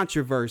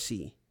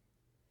controversy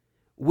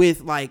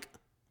with like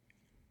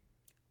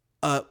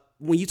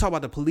when you talk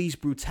about the police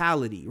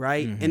brutality,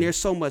 right? And there's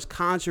so much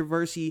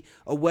controversy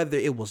of whether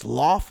it was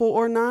lawful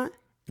or not.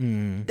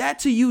 That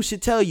to you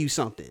should tell you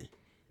something.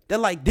 That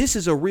like, this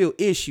is a real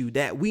issue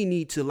that we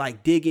need to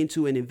like dig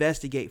into and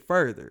investigate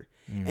further.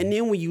 And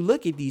then when you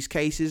look at these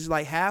cases,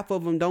 like half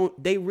of them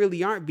they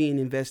really aren't being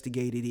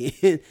investigated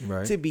in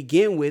to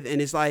begin with.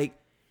 And it's like,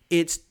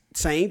 it's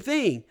same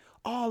thing.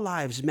 All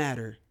lives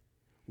matter.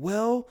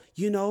 Well,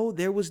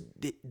 there was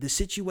the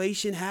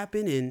situation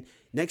happened, and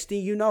next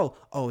thing you know,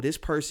 this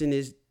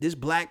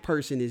black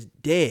person is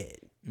dead.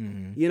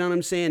 You know what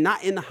I'm saying?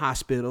 Not in the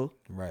hospital.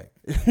 Right.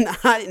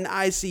 Not in the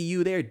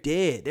ICU. They're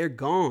dead. They're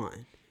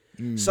gone.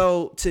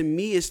 So to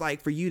me, it's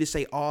like, for you to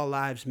say all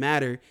lives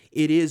matter,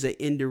 it is an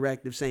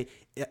indirect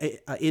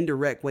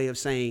way of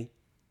saying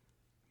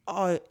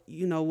oh,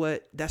 you know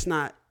what? That's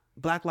not,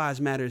 Black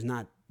Lives Matter is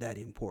not that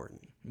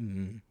important.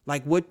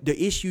 Like what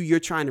the issue you're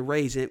trying to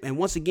raise, and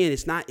once again,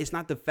 it's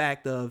not the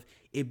fact of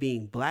it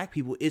being black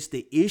people, it's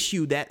the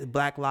issue that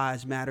Black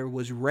Lives Matter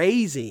was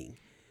raising.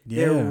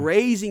 They're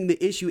raising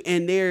the issue,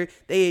 and they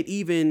had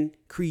even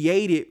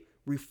created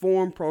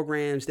reform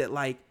programs that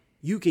like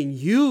you can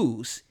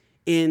use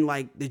in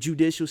like the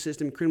judicial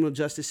system, criminal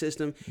justice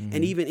system,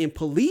 and even in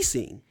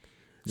policing.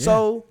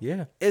 So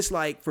it's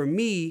like, for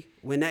me,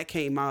 when that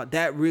came out,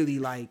 that really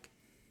like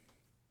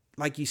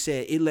you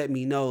said, it let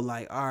me know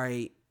like, all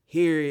right,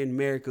 here in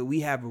America,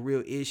 we have a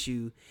real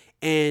issue.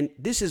 And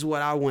this is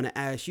what I want to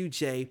ask you,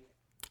 Jay.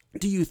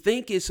 Do you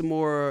think it's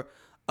more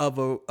of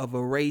a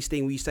race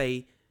thing? We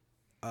say,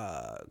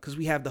 because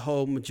we have the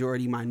whole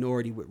majority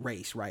minority with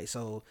race, right?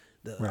 So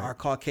our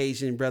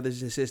Caucasian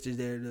brothers and sisters,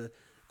 they're the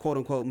quote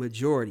unquote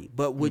majority.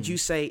 But would you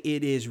say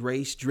it is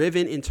race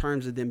driven in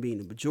terms of them being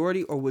the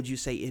majority, or would you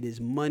say it is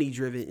money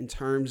driven in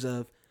terms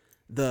of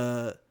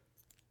the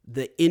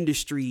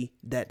industry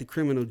that the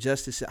criminal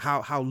justice,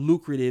 how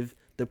lucrative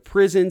the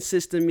prison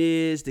system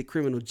is, the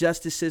criminal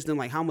justice system,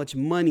 like how much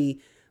money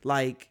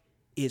like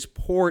is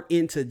poured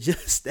into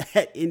just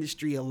that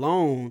industry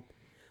alone?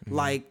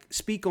 Like,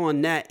 speak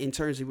on that in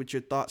terms of what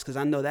your thoughts, because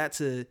I know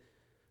that's a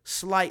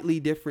slightly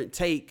different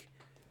take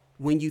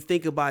when you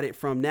think about it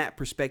from that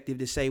perspective,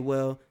 to say,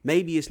 well,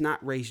 maybe it's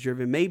not race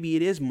driven, maybe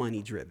it is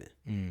money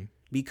driven,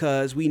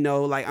 because we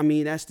know, like, I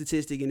mean, that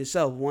statistic in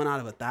itself, 1 out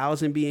of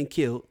 1,000 being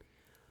killed,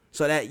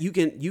 so that you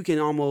can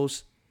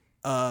almost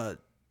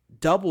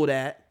double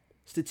that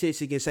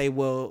statistic and say,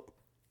 well,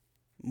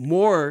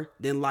 more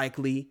than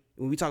likely,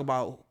 when we talk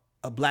about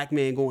a black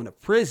man going to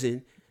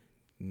prison,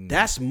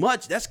 that's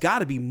got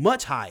to be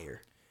much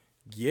higher.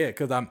 Yeah,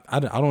 because I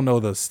don't know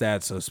the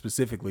stats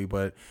specifically,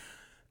 but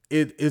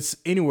it's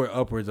anywhere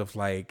upwards of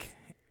like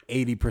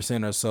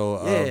 80% or so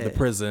of the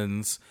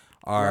prisons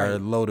are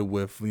loaded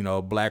with, you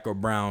know, black or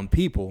brown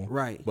people.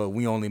 Right. But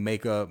we only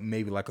make up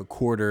maybe like a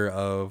quarter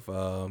of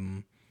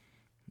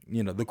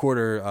the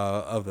quarter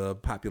of the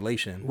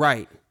population.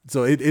 Right.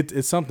 So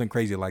it's something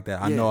crazy like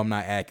that. I know I'm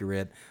not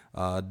accurate.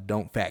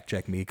 Don't fact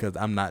check me because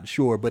I'm not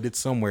sure, but it's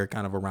somewhere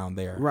kind of around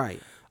there. Right.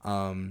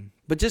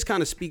 But just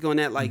kind of speak on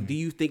that. Like, do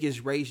you think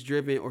it's race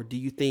driven, or do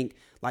you think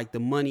like the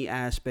money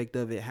aspect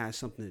of it has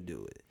something to do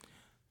with it?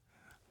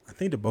 I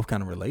think they're both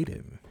kind of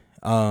related.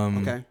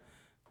 Okay.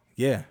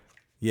 Yeah.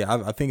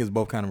 Yeah. I think it's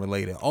both kind of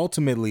related.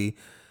 Ultimately,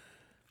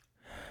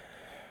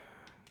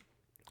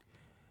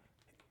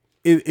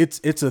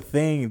 it's a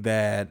thing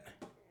that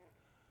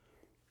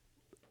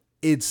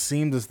it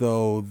seems as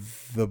though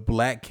the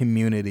black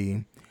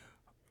community,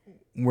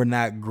 we're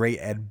not great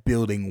at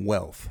building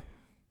wealth.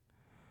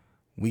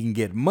 We can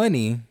get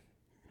money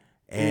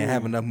and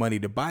have enough money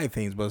to buy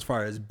things, but as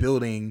far as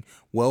building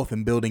wealth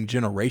and building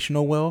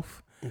generational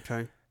wealth,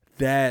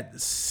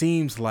 that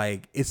seems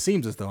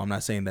as though, I'm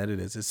not saying that it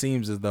is, it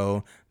seems as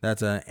though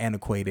that's an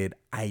antiquated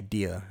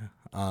idea.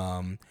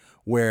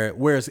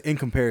 Whereas in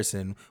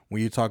comparison,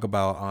 when you talk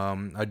about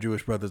our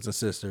Jewish brothers and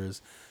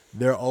sisters,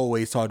 they're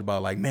always talked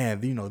about like,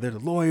 man, you know, they're the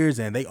lawyers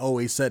and they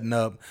always setting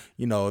up,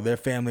 you know, their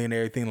family and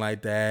everything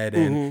like that.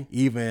 And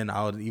even,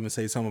 I would even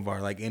say some of our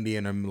like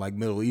Indian or like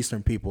Middle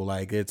Eastern people,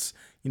 like it's,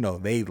 you know,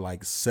 they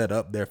like set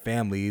up their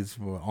families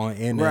on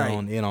in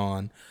and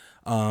on.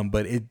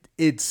 But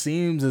it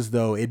seems as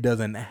though it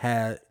doesn't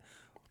happen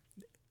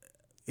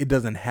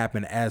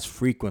as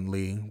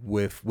frequently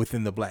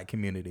within the black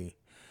community.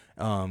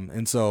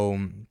 And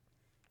so,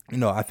 you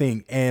know, I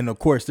think, and of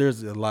course,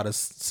 there's a lot of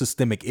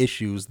systemic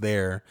issues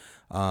there.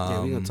 We're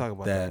gonna talk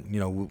about that. You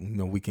know,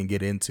 we can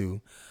get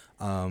into.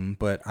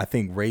 But I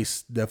think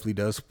race definitely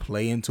does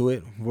play into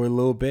it for a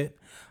little bit.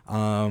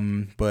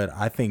 But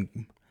I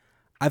think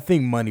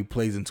money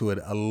plays into it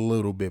a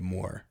little bit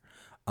more.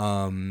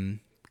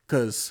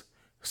 Because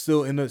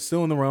still in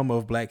the realm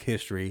of Black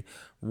history,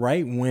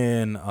 right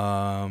when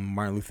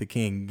Martin Luther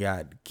King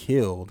got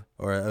killed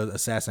or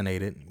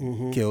assassinated,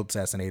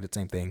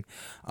 same thing.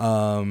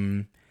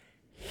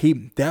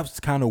 That's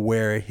kind of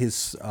where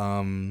his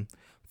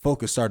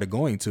focus started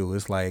going to.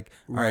 It's like,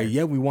 all right,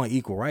 yeah, we want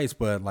equal rights,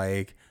 but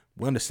like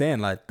we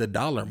understand like the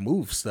dollar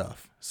moves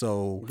stuff.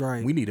 So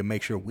we need to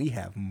make sure we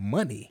have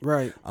money.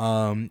 Right.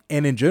 And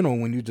in general,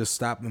 when you just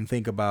stop and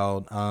think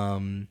about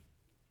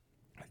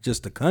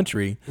just the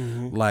country,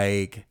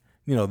 like,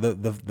 you know,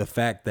 the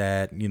fact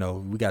that, you know,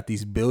 we got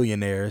these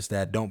billionaires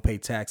that don't pay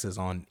taxes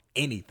on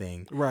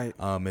anything. Right.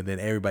 And then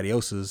everybody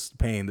else is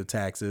paying the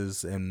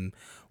taxes and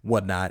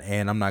whatnot.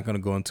 And I'm not going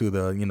to go into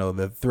the, you know,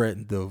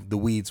 the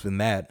weeds from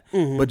that,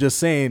 but just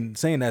saying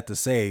that to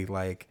say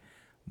like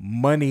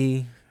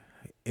money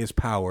is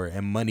power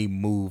and money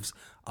moves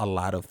a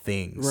lot of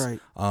things. Right.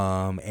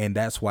 And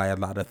that's why a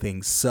lot of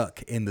things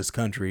suck in this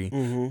country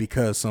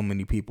because so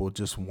many people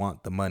just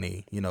want the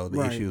money. You know,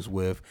 the issues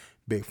with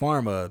Big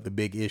Pharma, the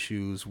big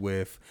issues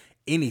with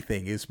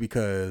anything is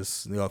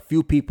because, you know, a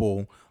few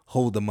people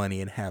hold the money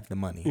and have the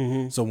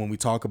money. So when we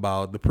talk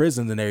about the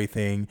prisons and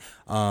everything,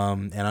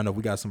 and I know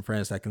we got some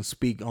friends that can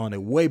speak on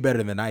it way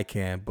better than I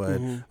can, but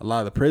a lot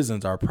of the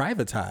prisons are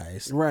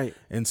privatized, Right.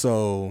 And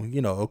so,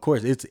 you know, of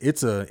course,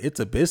 it's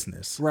a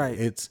business,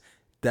 Right.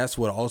 That's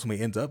what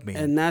ultimately ends up being.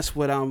 And that's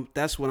what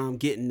I'm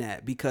getting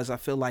at, because I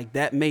feel like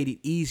that made it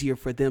easier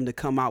for them to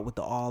come out with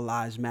the All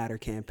Lives Matter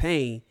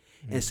campaign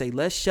and say,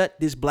 let's shut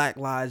this Black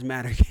Lives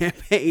Matter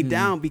campaign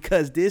down,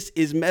 because this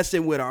is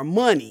messing with our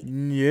money.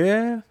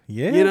 Yeah.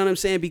 You know what I'm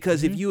saying?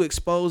 Because if you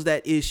expose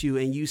that issue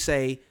and you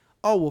say,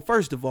 oh, well,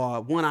 first of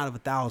all, 1 out of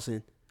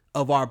 1,000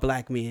 of our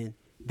black men,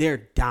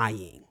 they're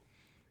dying.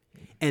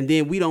 And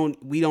then we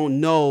don't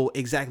know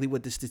exactly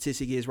what the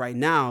statistic is right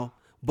now,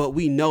 but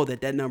we know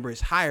that number is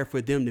higher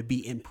for them to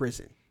be in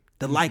prison.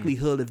 The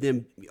likelihood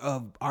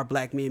of our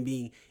black men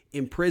being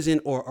in prison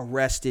or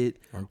arrested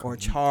or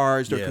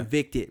charged or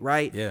convicted,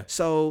 right? Yeah.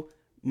 So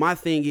my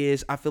thing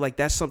is, I feel like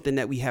that's something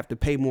that we have to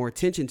pay more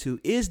attention to,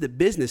 is the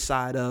business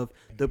side of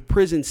the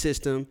prison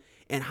system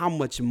and how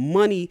much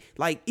money,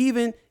 like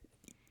even,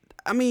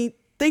 I mean,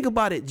 think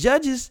about it.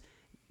 Judges,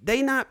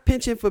 they not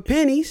pinching for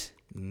pennies.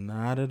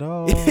 Not at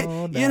all. You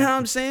know what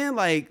I'm saying?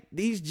 Like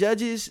these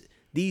judges,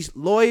 these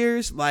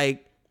lawyers,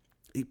 like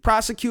the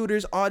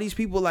prosecutors, all these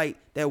people like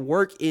that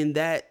work in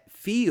that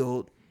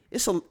field,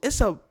 it's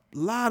a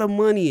lot of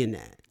money in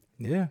that.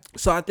 Yeah.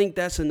 So I think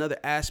that's another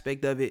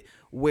aspect of it,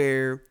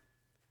 where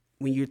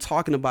when you're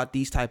talking about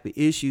these type of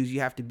issues, you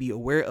have to be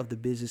aware of the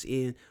business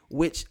end,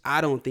 which I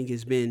don't think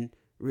has been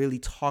really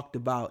talked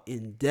about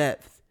in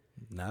depth.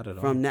 Not at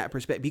all. From that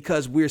perspective,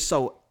 because we're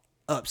so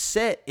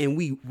upset and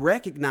we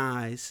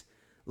recognize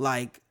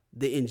like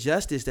the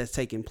injustice that's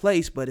taking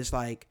place, but it's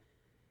like,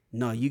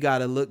 no, you got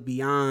to look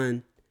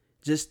beyond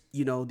just,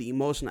 you know, the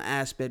emotional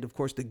aspect, of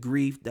course, the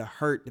grief, the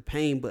hurt, the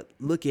pain, but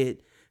look at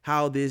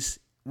how this,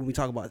 when we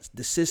talk about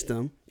the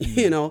system,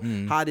 you know,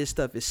 how this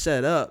stuff is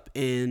set up.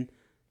 And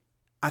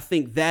I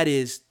think that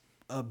is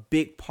a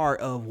big part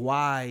of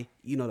why,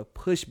 you know, the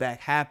pushback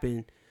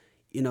happened,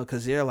 you know,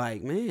 because they're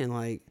like, man,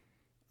 like,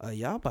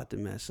 y'all about to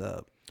mess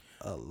up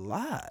a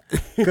lot.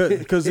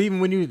 Because even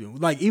when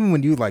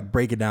you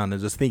break it down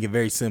and just think it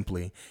very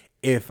simply,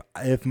 if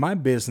my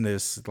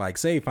business, like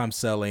say if I'm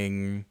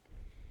selling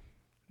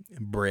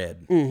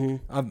bread,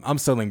 I'm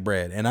selling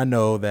bread, and I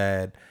know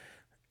that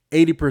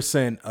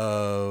 80%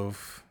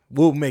 of,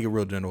 we'll make it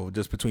real general,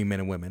 just between men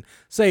and women.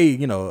 Say,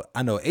 you know,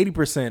 I know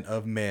 80%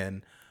 of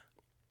men,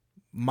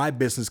 my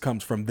business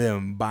comes from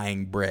them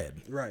buying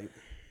bread. Right.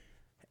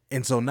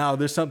 And so now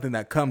there's something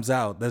that comes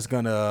out that's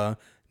gonna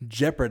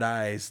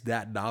jeopardize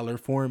that dollar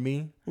for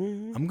me.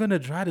 I'm gonna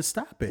try to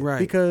stop it, Right.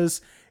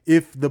 because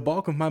if the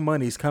bulk of my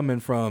money is coming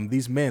from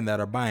these men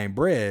that are buying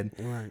bread,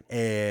 Right.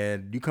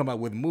 and you come out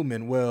with a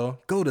movement, well,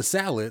 go to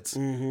salads.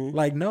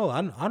 Like, no,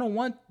 I don't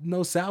want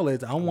no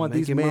salads. I want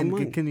these making my men to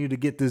money. continue to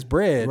get this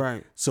bread,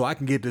 Right. so I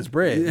can get this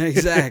bread.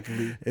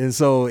 Exactly. And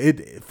so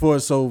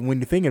so when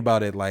you're thinking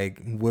about it,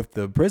 like with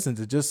the prisons,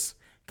 it just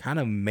kind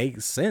of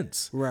makes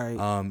sense, Right.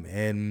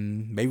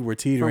 And maybe we're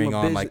teetering From a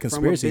on like business-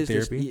 from a conspiracy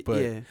business-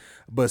 therapy, yeah.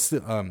 but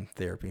still,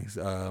 therapy,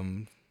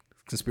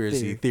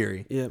 conspiracy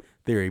theory, Yep.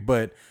 theory,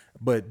 but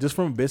just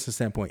from a business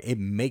standpoint, it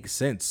makes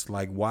sense.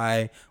 Like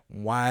why,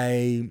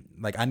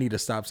 like I need to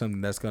stop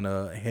something that's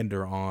gonna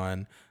hinder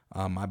on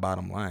my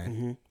bottom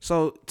line.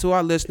 So to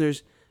our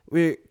listeners,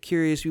 we're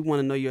curious. We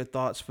want to know your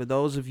thoughts. For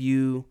those of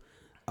you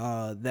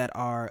that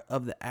are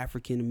of the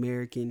African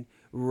American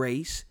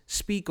race,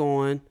 speak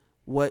on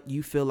what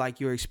you feel like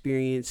your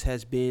experience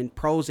has been,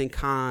 pros and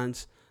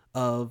cons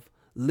of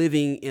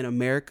living in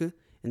America,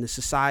 in the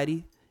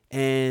society,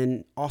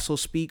 and also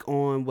speak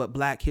on what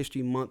Black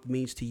History Month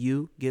means to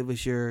you. Give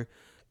us your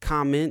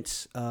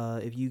comments.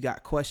 If you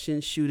got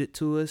questions, shoot it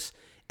to us.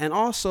 And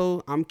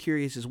also, I'm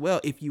curious as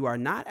well, if you are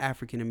not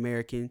African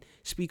American,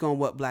 speak on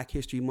what Black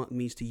History Month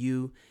means to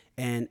you,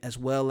 and as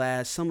well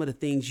as some of the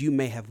things you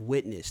may have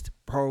witnessed,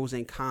 pros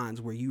and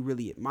cons, where you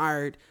really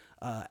admired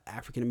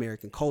African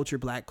American culture,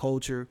 Black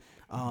culture,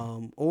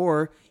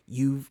 or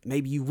you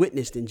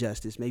witnessed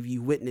injustice. Maybe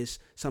you witnessed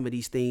some of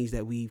these things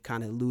that we've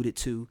kind of alluded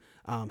to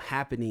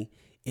happening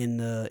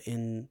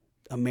in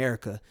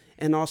America.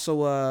 And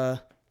also,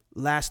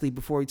 lastly,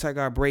 before we take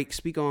our break,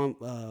 speak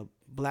on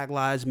Black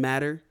Lives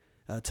Matter.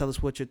 Tell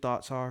us what your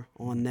thoughts are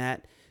on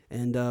that.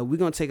 And we're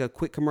going to take a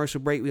quick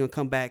commercial break. We're going to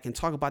come back and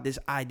talk about this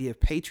idea of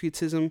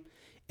patriotism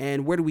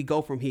and where do we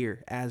go from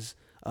here as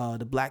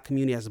the Black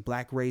community, as a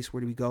Black race.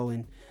 Where do we go,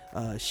 and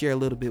share a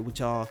little bit with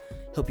y'all.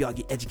 Help y'all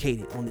get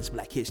educated on this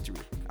Black history.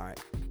 All right.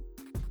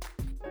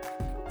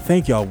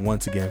 Thank y'all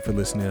once again for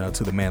listening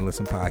to the Man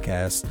Listen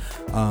podcast.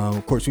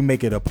 Of course, we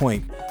make it a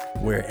point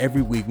where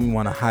every week we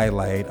want to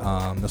highlight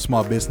the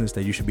small business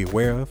that you should be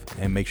aware of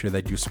and make sure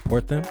that you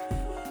support them.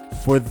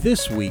 For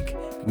this week,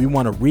 we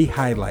want to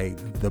re-highlight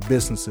the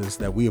businesses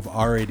that we have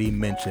already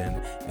mentioned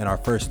in our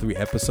first 3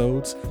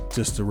 episodes,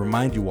 just to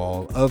remind you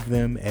all of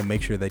them and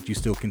make sure that you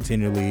still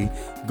continually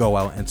go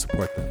out and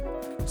support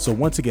them. So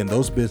once again,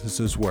 those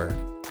businesses were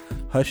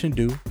Hush and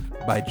Do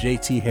by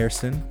J.T.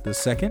 Hairston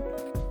II,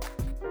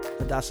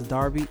 Hadassah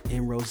Darby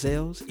and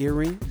Roselle's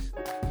Earrings.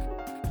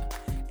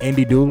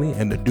 Andy Dooley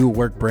and the Do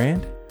Work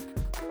brand.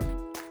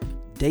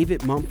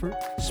 David Mumford,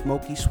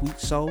 Smoky Sweet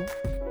Soul.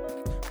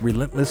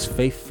 Relentless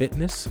Faith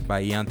Fitness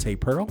by Eonte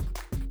Pearl.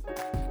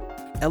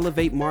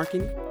 Elevate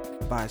Marketing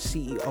by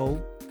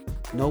CEO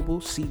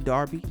Noble C.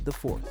 Darby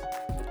IV.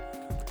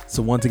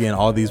 So once again,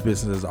 all these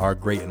businesses are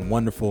great and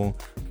wonderful.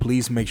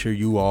 Please make sure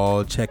you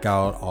all check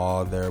out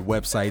all their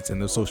websites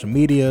and their social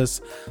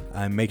medias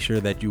and make sure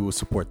that you will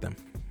support them.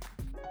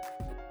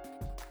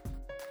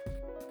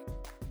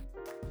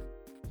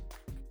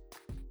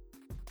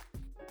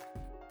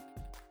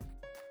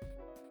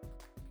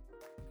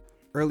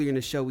 Earlier in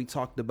the show, we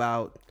talked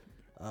about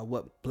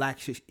what Black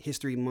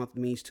History Month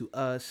means to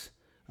us,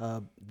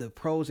 the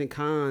pros and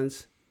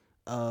cons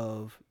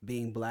of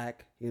being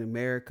Black in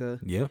America.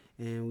 Yeah.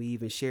 And we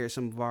even shared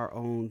some of our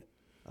own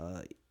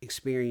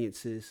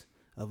experiences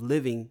of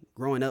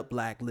growing up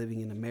Black,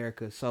 living in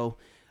America. So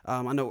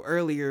I know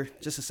earlier,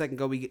 just a second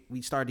ago,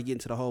 we started to get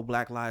into the whole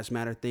Black Lives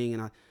Matter thing.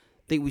 And I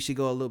think we should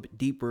go a little bit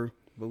deeper,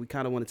 but we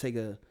kind of want to take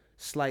a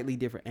slightly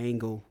different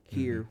angle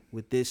here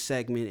with this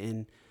segment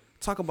and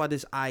talk about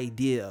this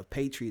idea of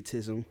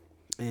patriotism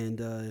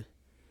and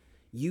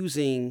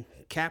using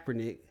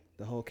Kaepernick,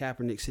 the whole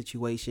Kaepernick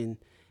situation,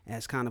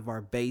 as kind of our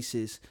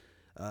basis.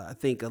 I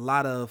think a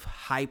lot of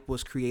hype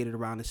was created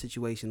around the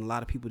situation. A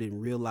lot of people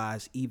didn't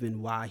realize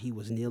even why he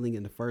was kneeling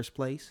in the first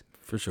place.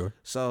 For sure.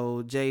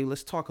 So, Jay,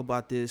 let's talk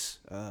about this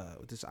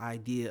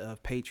idea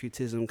of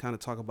patriotism, kind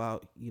of talk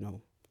about,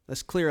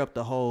 let's clear up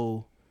the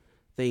whole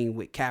thing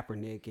with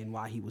Kaepernick and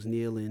why he was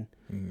kneeling,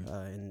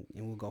 and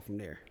we'll go from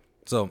there.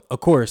 So, of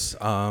course,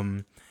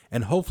 and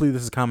hopefully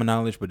this is common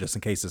knowledge, but just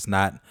in case it's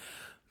not,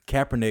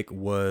 Kaepernick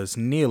was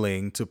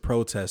kneeling to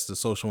protest the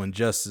social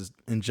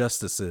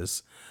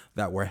injustices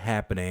that were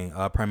happening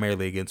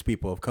primarily against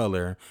people of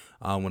color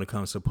when it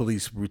comes to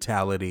police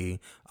brutality,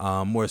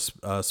 more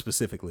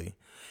specifically.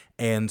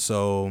 And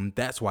so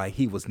that's why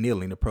he was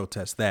kneeling to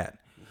protest that.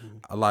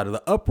 A lot of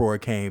the uproar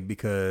came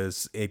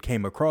because it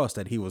came across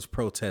that he was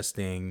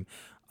protesting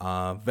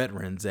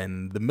veterans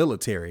and the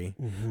military,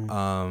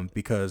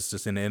 because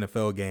just in the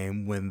NFL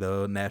game, when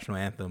the national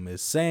anthem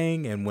is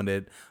sang and when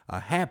it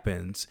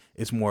happens,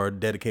 it's more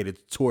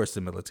dedicated towards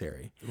the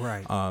military.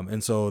 Right.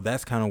 And so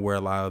that's kind of where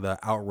a lot of the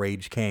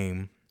outrage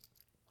came.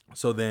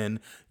 So then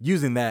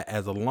using that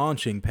as a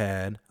launching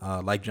pad,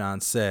 like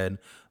John said,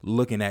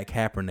 looking at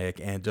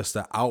Kaepernick and just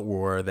the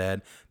outroar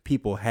that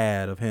people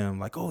had of him,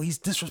 like, oh, he's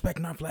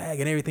disrespecting our flag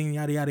and everything,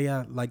 yada, yada,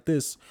 yada, like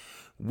this.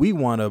 We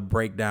want to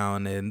break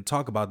down and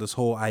talk about this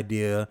whole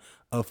idea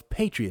of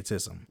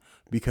patriotism,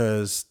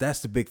 because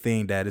that's the big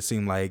thing that it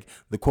seemed like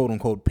the quote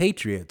unquote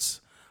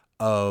patriots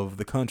of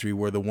the country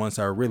were the ones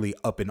that are really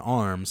up in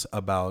arms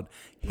about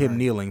him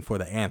kneeling for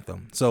the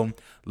anthem. So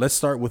let's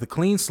start with a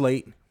clean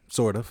slate,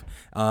 sort of,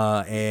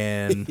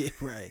 and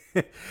right.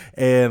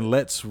 and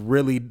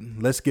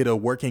let's get a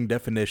working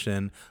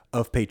definition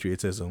of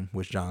patriotism,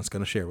 which John's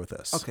going to share with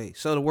us. Okay,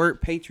 so the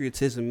word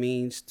patriotism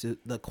means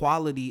the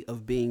quality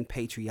of being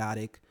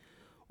patriotic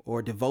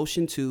or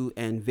devotion to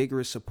and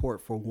vigorous support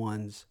for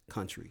one's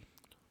country.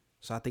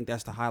 So I think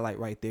that's the highlight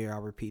right there.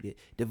 I'll repeat it.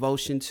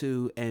 Devotion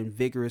to and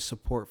vigorous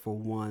support for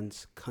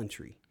one's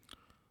country.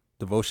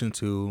 Devotion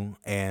to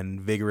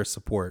and vigorous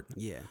support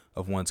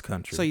of one's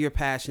country. So you're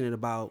passionate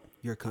about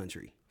your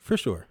country. For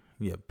sure.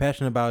 Yeah,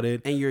 passionate about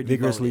it. And you're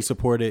vigorously devoted.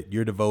 Support it.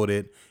 You're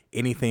devoted.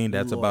 Anything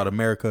that's about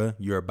America,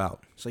 you're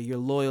about. So you're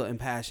loyal and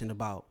passionate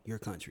about your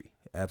country.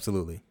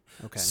 Absolutely.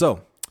 Okay.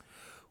 So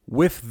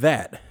with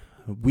that,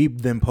 we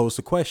then pose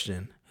the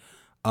question,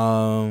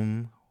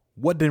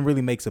 what then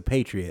really makes a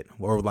patriot?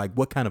 Or like,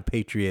 what kind of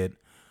patriot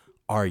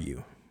are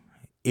you?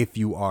 If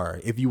you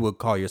would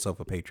call yourself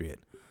a patriot.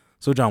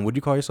 So, John, would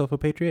you call yourself a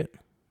patriot?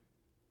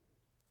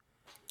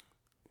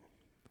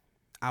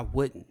 I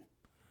wouldn't.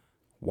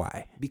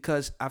 Why?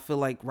 Because I feel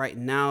like right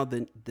now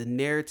the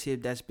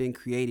narrative that's been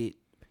created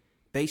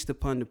based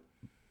upon the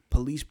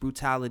police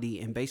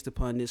brutality and based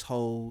upon this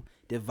whole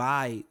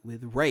divide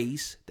with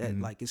race that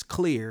like is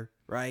clear,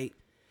 right?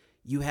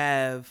 You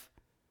have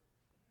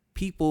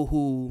people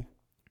who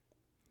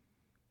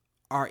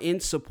are in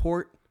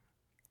support,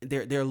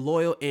 they're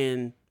loyal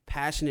and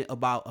passionate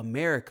about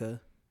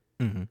America,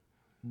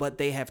 but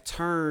they have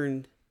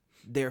turned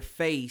their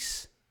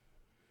face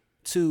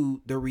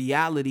to the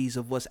realities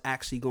of what's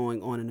actually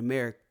going on in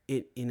America.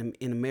 In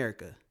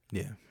America,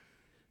 Yeah.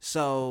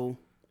 So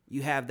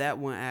you have that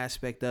one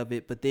aspect of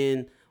it, but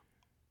then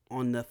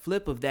on the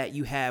flip of that,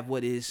 you have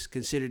what is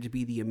considered to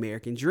be the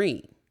American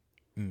dream,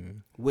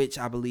 which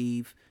I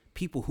believe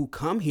people who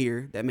come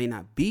here that may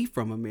not be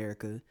from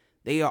America,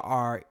 they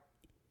are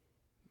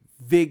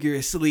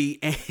vigorously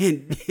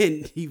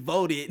and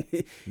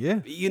devoted,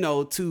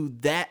 to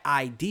that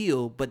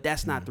ideal, but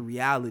that's not the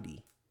reality.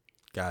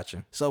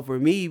 Gotcha. So for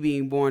me,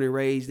 being born and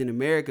raised in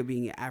America,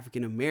 being an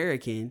African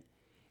American,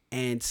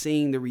 and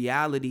seeing the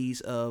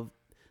realities of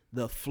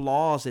the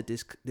flaws that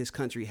this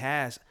country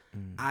has,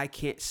 I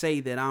can't say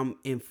that I'm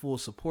in full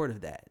support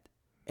of that.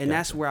 And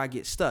that's where I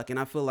get stuck. And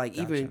I feel like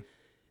even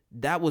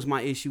that was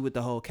my issue with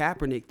the whole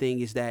Kaepernick thing,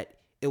 is that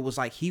it was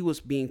like he was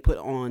being put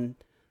on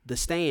the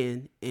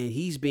stand and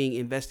he's being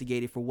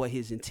investigated for what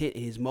his intent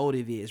and his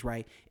motive is,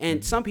 right?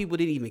 And some people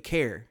didn't even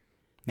care.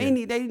 They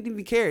didn't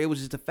even care. It was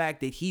just the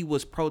fact that he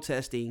was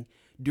protesting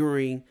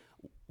during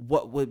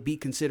what would be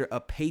considered a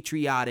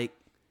patriotic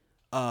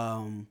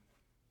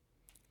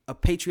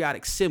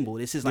symbol.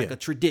 This is like a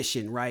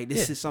tradition, right?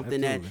 This is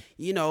something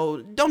absolutely.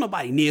 That, don't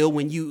nobody kneel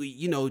when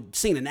you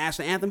sing the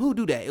national anthem. Who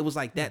do that? It was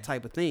like that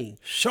type of thing.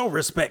 Show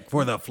respect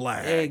for the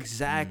flag.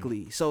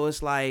 Exactly. So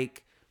it's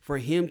like, for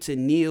him to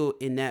kneel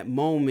in that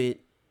moment,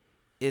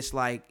 it's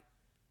like,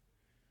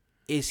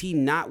 is he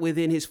not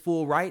within his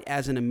full right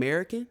as an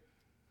American?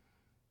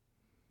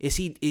 Is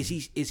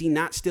he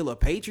not still a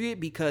patriot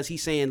because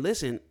he's saying,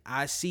 listen,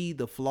 I see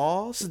the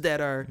flaws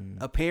that are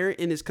apparent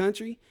in this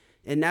country,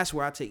 and that's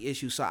where I take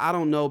issue. So I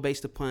don't know,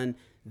 based upon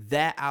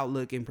that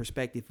outlook and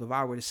perspective, if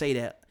I were to say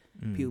that,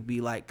 people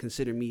be like,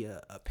 consider me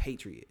a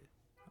patriot.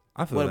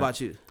 What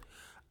about you?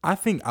 I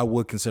think I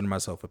would consider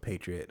myself a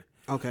patriot.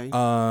 Okay.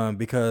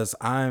 Because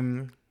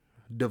I'm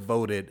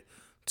devoted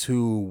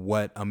to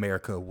what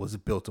America was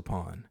built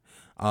upon.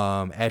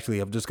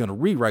 Actually, I'm just going to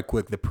read right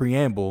quick the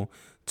preamble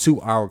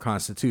to our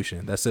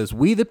Constitution that says,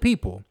 "We the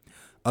people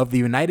of the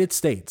United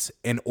States,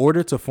 in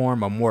order to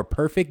form a more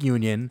perfect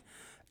union,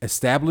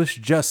 establish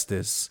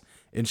justice,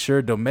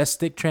 ensure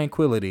domestic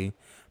tranquility,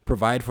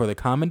 provide for the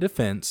common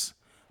defense,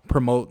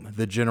 promote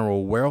the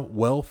general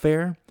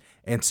welfare,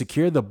 and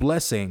secure the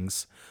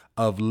blessings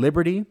of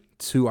liberty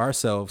to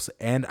ourselves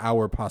and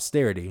our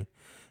posterity,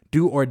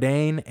 do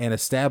ordain and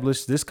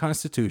establish this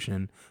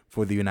Constitution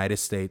for the United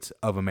States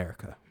of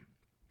America."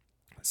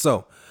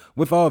 So,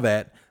 with all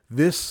that,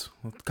 this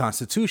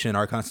Constitution,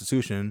 our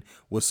Constitution,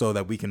 was so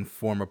that we can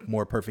form a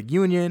more perfect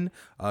union,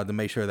 to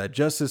make sure that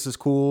justice is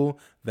cool,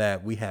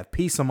 that we have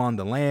peace among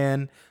the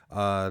land,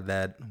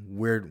 that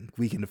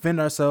we can defend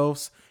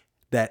ourselves,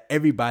 that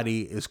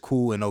everybody is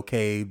cool and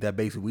okay, that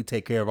basically we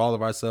take care of all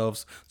of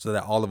ourselves so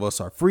that all of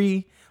us are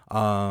free,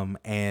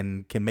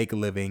 and can make a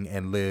living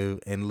and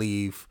live and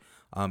leave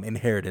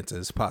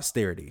inheritances,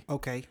 posterity.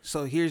 Okay,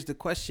 so here's the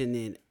question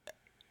then.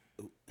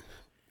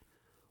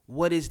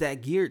 What is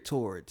that geared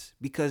towards?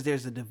 Because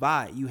there's a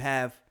divide. You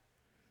have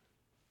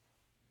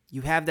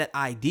that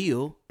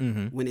ideal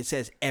when it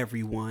says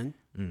everyone,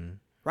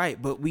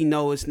 right? But we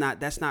know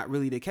that's not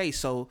really the case.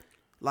 So,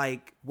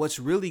 like, what's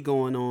really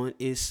going on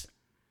is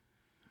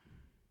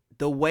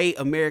the way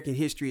American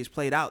history is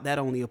played out, that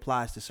only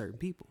applies to certain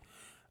people.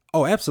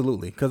 Oh,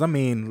 absolutely. Because I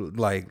mean,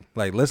 like,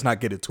 let's not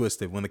get it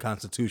twisted. When the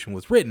Constitution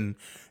was written,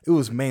 it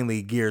was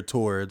mainly geared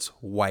towards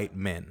white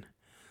men.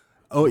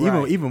 Oh,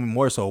 right. even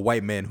more so,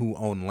 white men who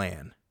own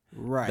land.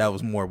 Right. That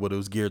was more what it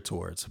was geared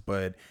towards.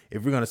 But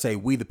if we're gonna say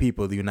we the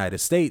people of the United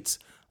States,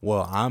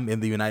 well, I'm in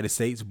the United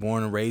States,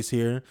 born and raised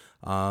here.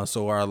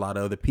 So are a lot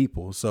of other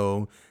people.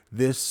 So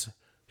this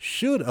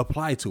should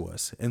apply to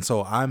us. And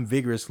so I'm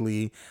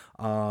vigorously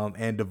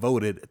and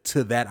devoted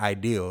to that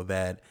ideal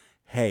that,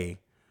 hey,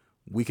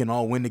 we can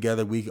all win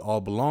together. We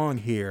all belong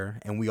here,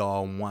 and we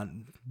all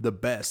want the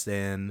best.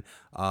 And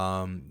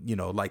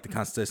like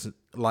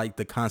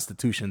the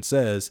Constitution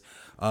says,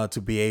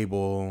 to be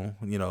able,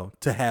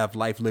 to have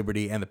life,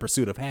 liberty, and the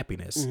pursuit of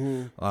happiness.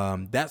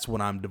 That's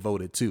what I'm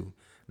devoted to.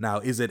 Now,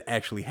 is it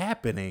actually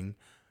happening?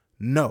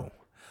 No.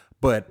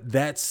 But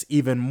that's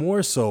even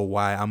more so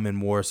why I'm in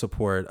more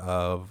support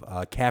of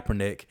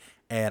Kaepernick,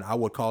 and I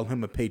would call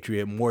him a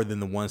patriot more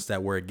than the ones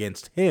that were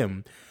against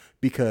him,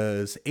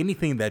 because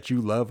anything that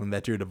you love and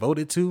that you're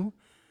devoted to,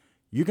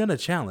 you're gonna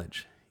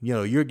challenge.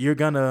 You're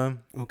gonna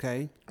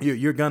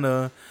you're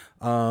gonna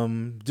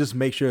just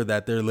make sure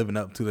that they're living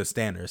up to the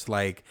standards.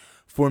 Like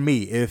for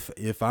me,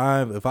 if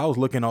I was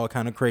looking all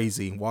kind of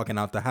crazy walking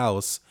out the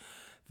house,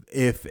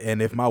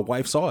 if my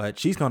wife saw it,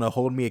 she's gonna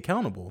hold me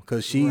accountable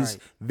because she's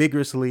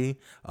vigorously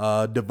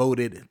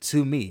devoted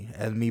to me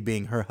as me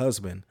being her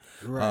husband.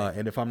 Right.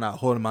 And if I'm not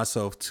holding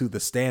myself to the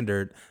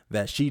standard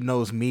that she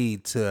knows me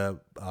to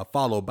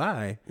follow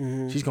by,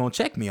 she's gonna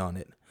check me on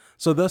it.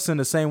 So thus, in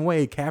the same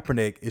way,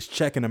 Kaepernick is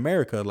checking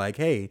America like,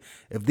 hey,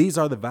 if these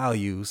are the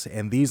values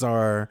and these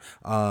are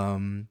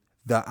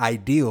the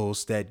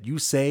ideals that you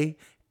say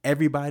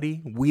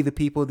everybody, we the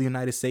people of the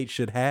United States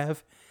should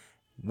have,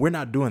 we're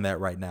not doing that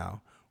right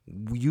now.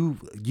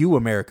 You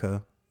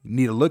America,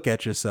 need to look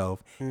at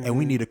yourself, and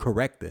we need to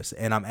correct this.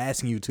 And I'm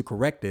asking you to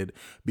correct it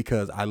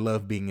because I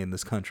love being in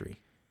this country.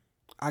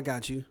 I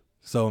got you.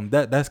 So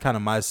that's kind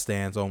of my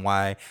stance on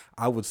why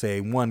I would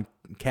say, one,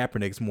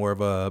 Kaepernick's more of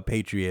a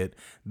patriot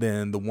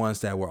than the ones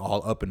that were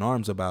all up in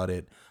arms about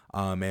it.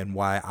 And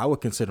why I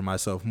would consider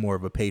myself more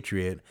of a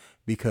patriot,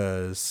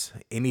 because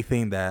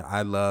anything that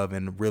I love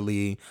and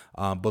really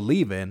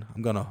believe in,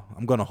 I'm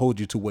gonna hold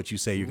you to what you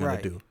say you're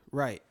gonna do.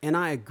 Right, and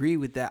I agree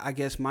with that. I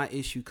guess my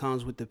issue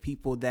comes with the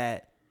people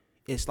that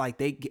it's like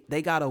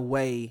they got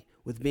away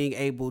with being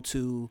able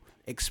to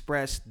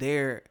express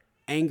their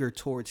anger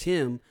towards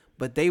him,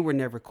 but they were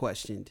never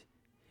questioned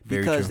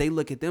because they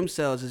look at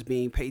themselves as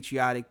being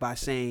patriotic by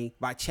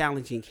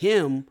challenging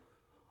him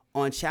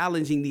on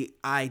challenging the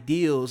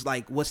ideals,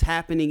 like what's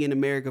happening in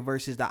America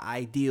versus the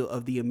ideal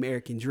of the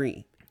American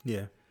dream.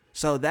 Yeah.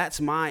 So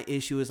that's my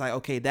issue. Is like,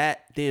 okay,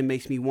 that then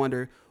makes me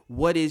wonder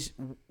what is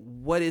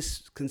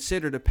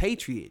considered a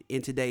patriot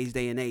in today's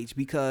day and age,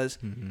 because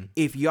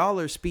if y'all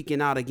are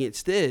speaking out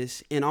against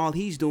this and all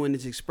he's doing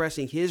is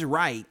expressing his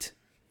right,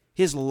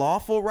 his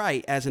lawful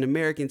right as an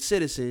American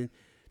citizen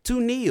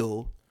to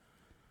kneel,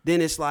 then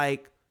it's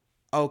like,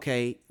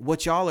 okay,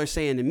 what y'all are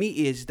saying to me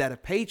is that a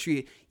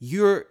patriot,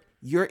 you're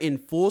in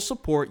full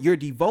support, you're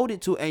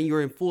devoted to, and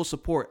you're in full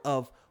support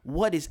of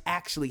what is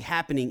actually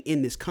happening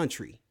in this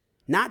country.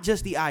 Not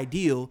just the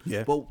ideal,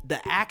 but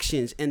the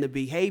actions and the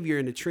behavior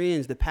and the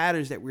trends, the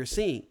patterns that we're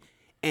seeing.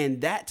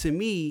 And that, to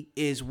me,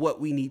 is what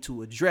we need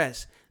to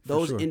address.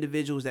 Those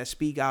individuals that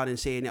speak out and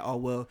saying that, oh,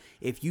 well,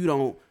 if you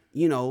don't,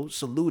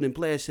 salute and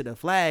pledge to the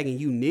flag and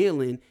you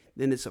kneeling,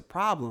 then it's a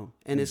problem.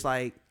 And it's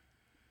like,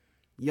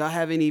 y'all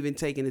haven't even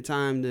taken the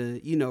time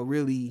to,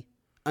 really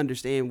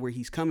understand where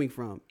he's coming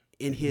from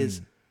in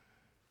his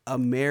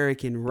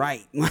American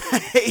right.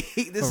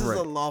 This is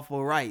a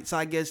lawful right. So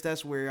I guess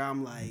that's where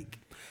I'm like...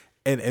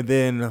 And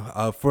then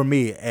for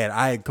me, and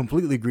I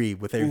completely agree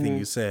with everything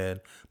you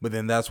said, but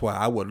then that's why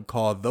I would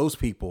call those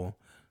people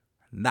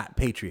not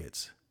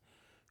patriots,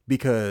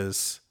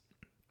 because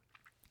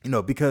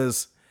you're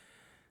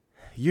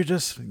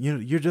just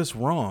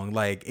wrong.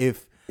 Like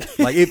if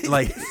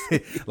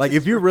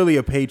you're really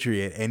a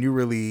patriot and you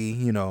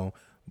really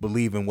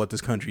believe in what this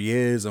country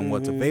is and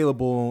what's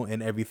available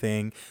and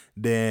everything,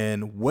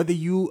 then whether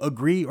you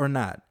agree or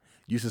not,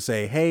 you should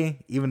say,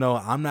 hey, even though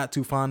I'm not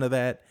too fond of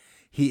that,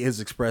 he is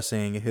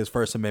expressing his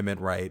First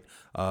Amendment right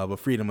of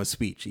freedom of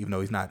speech, even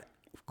though he's not,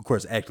 of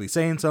course, actually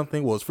saying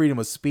something. Well, it's freedom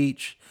of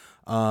speech,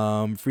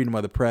 freedom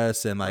of the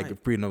press, and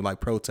freedom of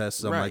protest,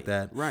 something like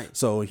that. Right.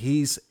 So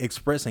he's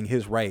expressing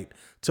his right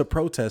to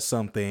protest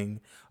something,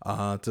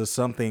 to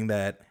something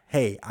that,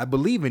 hey, I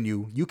believe in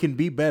you. You can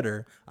be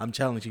better. I'm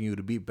challenging you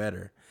to be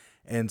better.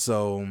 And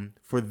so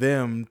for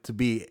them to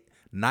be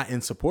not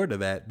in support of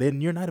that, then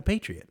you're not a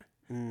patriot.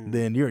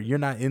 Then you're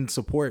not in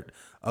support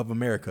of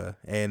America.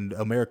 And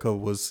America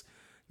was,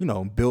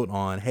 built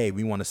on, hey,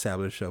 we want to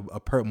establish a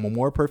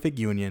more perfect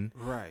union,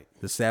 right?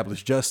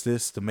 Establish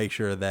justice to make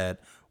sure that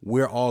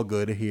we're all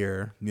good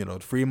here.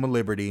 Freedom of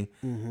liberty.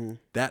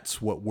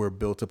 That's what we're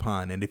built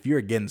upon. And if you're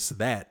against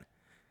that,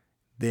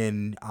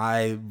 then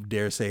I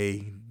dare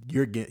say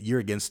you're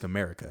against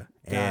America,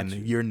 and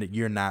you're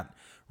not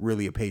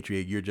really a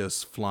patriot. You're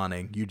just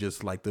flaunting. You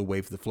just like to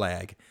wave the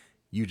flag.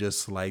 You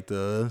just like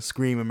to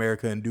scream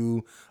America and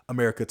do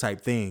America type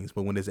things.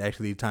 But when it's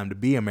actually time to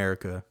be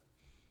America,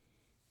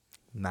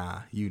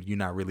 nah, you're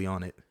not really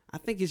on it. I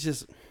think it's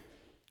just,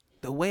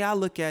 the way I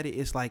look at it,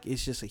 it's like,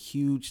 it's just a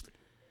huge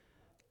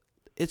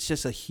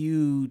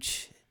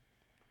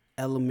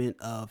element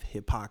of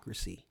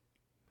hypocrisy.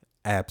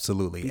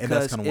 Absolutely. Because and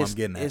that's kind of what I'm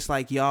getting at. It's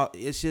like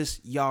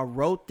y'all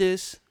wrote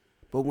this,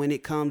 but when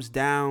it comes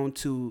down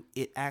to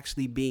it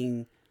actually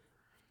being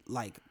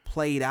like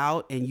played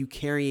out and you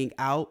carrying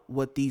out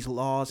what these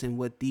laws and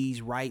what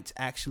these rights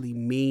actually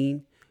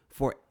mean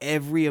for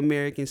every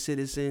American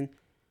citizen,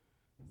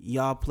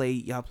 y'all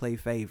play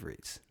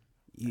favorites.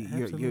 You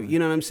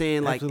know what I'm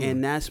saying? Like, absolutely.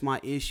 And that's my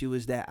issue,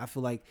 is that I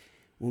feel like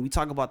when we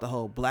talk about the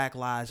whole Black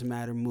Lives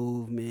Matter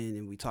movement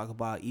and we talk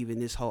about even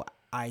this whole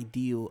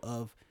ideal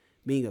of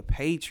being a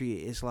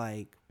patriot, it's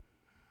like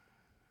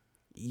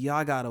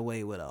y'all got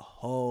away with a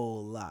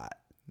whole lot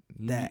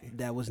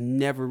that was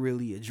never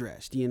really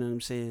addressed. You know what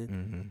I'm saying?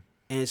 Mm-hmm.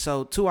 And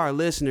so to our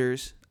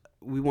listeners,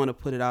 we want to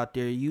put it out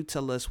there. You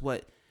tell us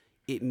what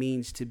it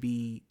means to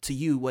be, to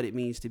you, what it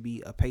means to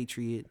be a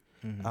patriot.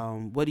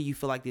 Mm-hmm. What do you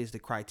feel like is the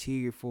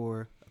criteria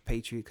for a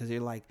patriot? Because they're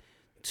like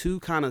two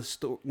kind of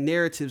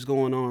narratives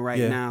going on right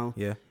now.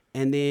 Yeah.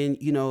 And then,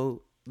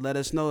 let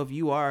us know if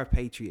you are a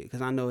patriot.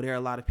 Because I know there are a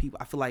lot of people.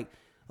 I feel like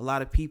a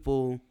lot of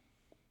people,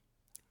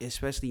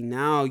 especially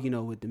now,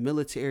 with the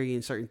military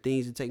and certain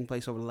things that are taking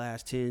place over the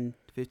last 10,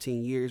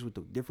 15 years with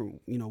the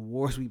different,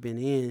 wars we've been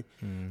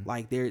in,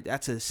 like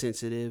that's a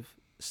sensitive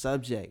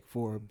subject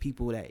for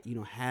people that,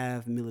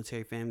 have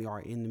military family or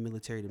are in the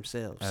military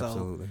themselves.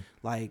 Absolutely. So,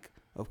 like,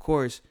 of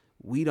course,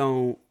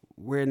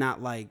 we're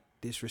not like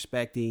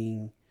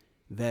disrespecting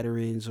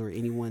veterans or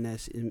anyone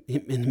that's in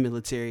the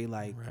military.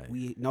 Like, right.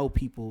 We know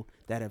people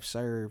that have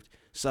served.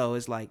 So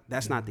it's like,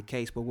 that's not the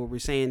case. But what we're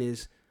saying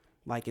is,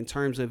 like, in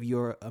terms of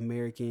your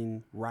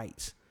American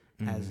rights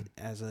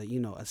as a,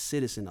 a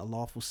citizen, a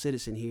lawful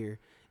citizen here,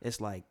 it's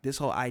like this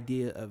whole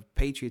idea of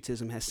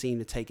patriotism has seemed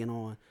to taken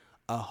on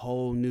a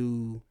whole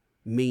new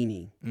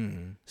meaning.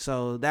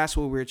 So that's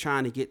what we're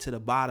trying to get to the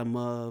bottom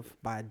of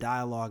by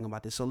dialoguing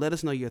about this. So let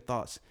us know your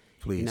thoughts,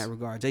 please, in that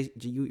regard. Jay,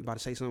 you about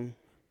to say something?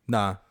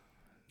 Nah.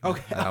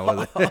 Okay. I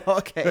wasn't.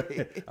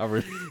 Okay.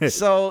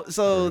 So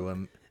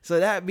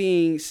that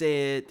being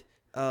said,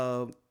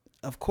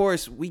 of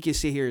course we can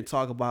sit here and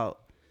talk about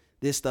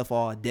this stuff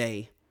all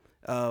day.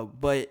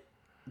 But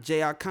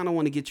Jay, I kind of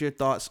want to get your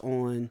thoughts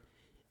on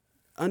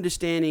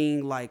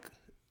understanding like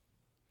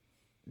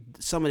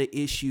some of the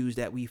issues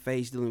that we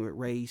face dealing with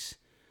race,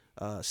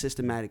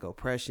 systematic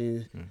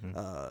oppression,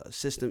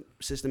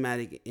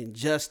 systematic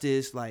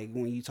injustice. Like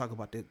when you talk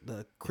about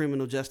the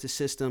criminal justice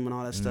system and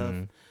all that stuff,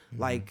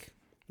 like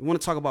we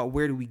want to talk about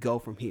where do we go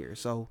from here.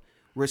 So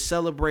we're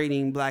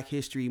celebrating Black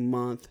History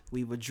Month.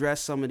 We've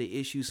addressed some of the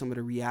issues, some of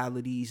the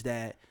realities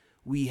that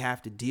we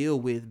have to deal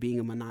with being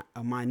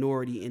a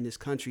minority in this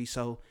country.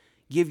 So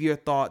give your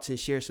thoughts and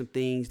share some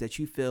things that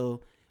you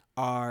feel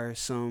are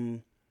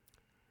some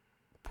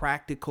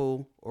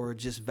practical or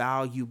just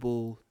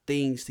valuable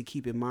things to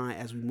keep in mind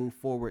as we move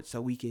forward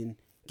so we can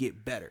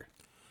get better.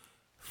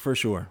 For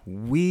sure.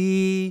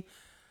 I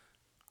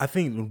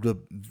think the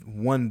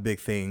one big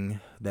thing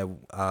that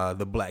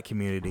the Black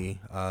community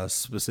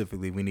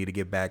specifically we need to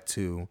get back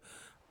to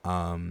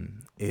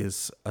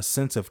is a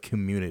sense of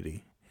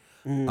community.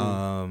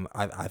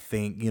 I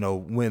think,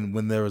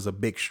 when there was a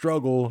big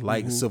struggle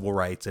like civil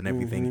rights and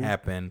everything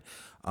happened,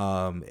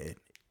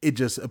 it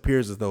just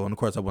appears as though, and of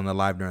course I wasn't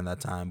alive during that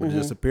time, but it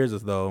just appears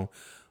as though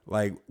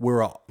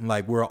we're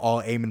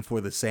all aiming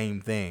for the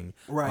same thing.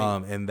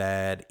 Right. And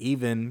that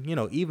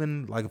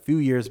even like a few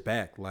years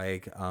back,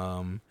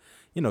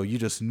 you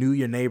just knew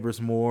your neighbors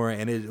more,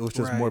 and it was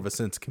just more of a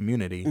sense of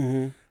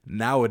community.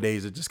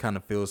 Nowadays, it just kind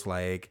of feels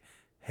like,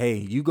 hey,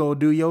 you go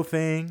do your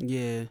thing.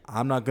 Yeah.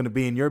 I'm not going to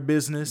be in your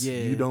business.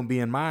 Yeah. You don't be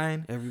in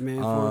mine. Every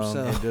man for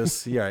himself. And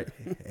just,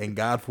 and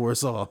God for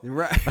us all.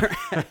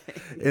 Right.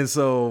 And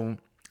so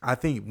I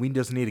think we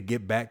just need to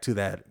get back to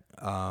that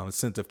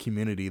sense of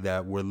community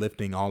that we're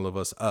lifting all of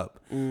us up.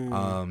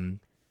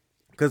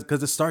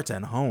 Because it starts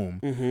at home.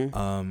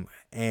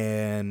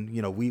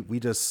 And, we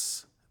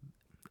just,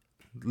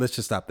 let's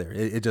just stop there.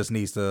 It just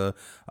needs to,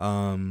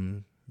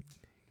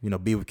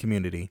 be with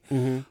community.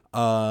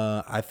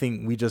 I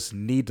think we just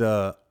need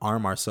to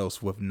arm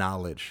ourselves with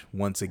knowledge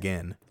once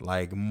again,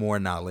 like more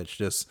knowledge,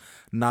 just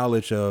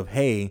knowledge of,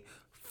 hey,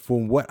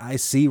 from what I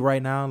see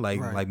right now,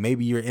 like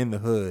maybe you're in the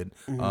hood,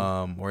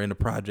 or in the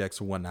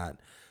projects or whatnot,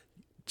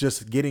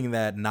 just getting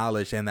that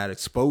knowledge and that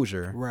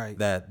exposure,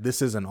 that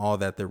this isn't all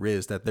that there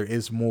is, that there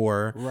is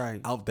more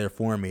out there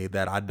for me,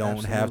 that I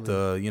don't have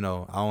to, I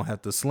don't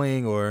have to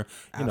sling or,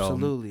 hit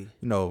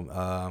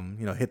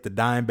the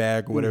dime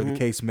bag or whatever the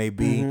case may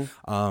be.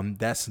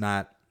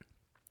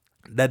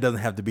 That doesn't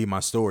have to be my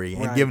story.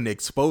 And given the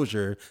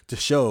exposure to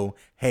show,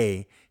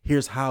 hey,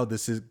 here's how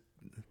this is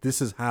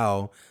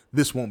how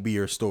this won't be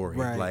your story.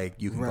 Like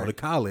you can go to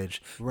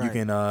college, you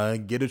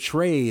can get a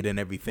trade and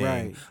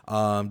everything,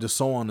 just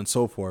so on and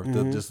so forth.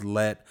 To just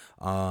let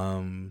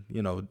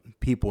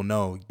people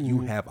know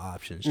you have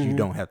options. You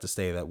don't have to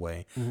stay that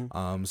way.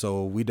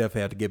 So we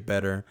definitely have to get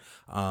better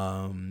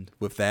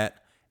with that.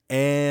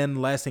 And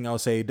last thing I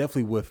would say,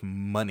 definitely with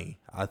money.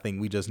 I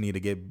think we just need to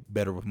get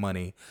better with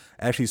money.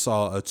 I actually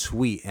saw a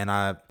tweet, and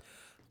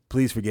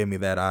please forgive me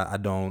that I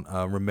don't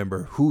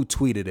remember who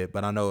tweeted it,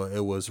 but I know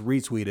it was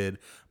retweeted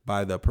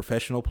by the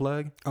Professional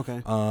Plug.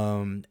 Okay.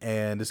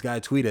 And this guy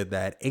tweeted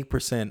that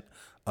 8%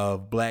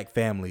 of Black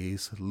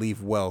families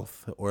leave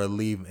wealth or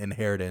leave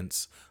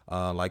inheritance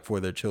for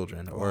their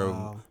children,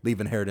 or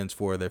leave inheritance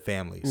for their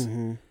families.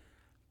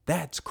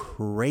 That's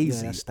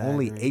crazy. Yeah, that's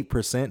only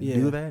 8%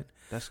 do that.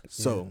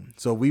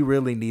 So we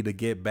really need to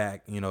get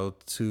back,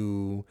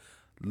 to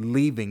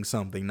leaving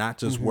something, not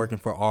just working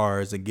for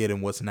ours and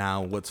getting what's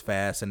now, what's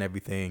fast and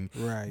everything,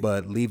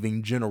 but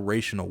leaving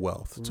generational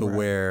wealth to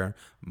where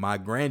my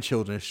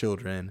grandchildren's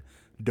children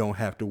don't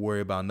have to worry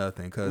about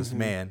nothing. Because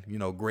man,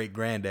 great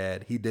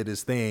granddad, he did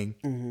his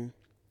thing.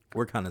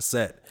 We're kind of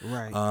set.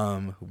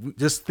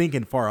 Just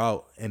thinking far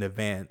out in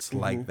advance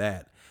like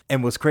that.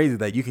 And what's crazy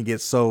that you can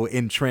get so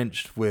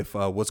entrenched with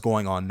what's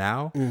going on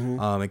now,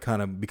 and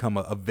kind of become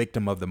a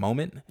victim of the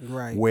moment,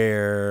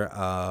 where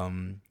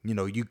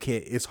you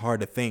can't. It's hard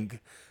to think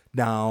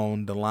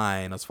down the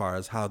line as far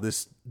as how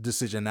this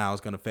decision now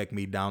is going to affect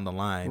me down the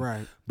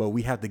line. But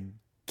we have to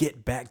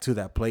get back to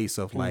that place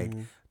of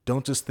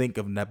don't just think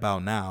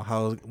about now.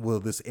 How will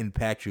this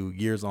impact you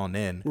years on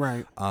end?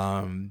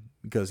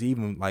 Because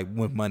even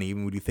with money,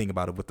 even when you think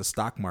about it with the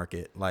stock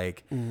market,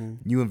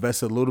 you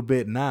invest a little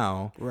bit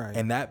now,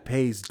 and that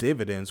pays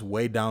dividends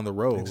way down the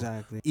road.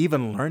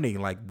 Even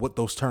learning what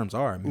those terms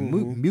are,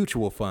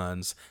 mutual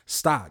funds,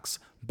 stocks,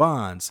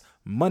 bonds,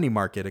 money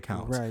market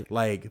accounts,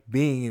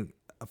 being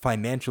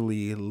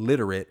financially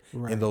literate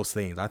in those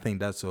things. I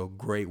think that's a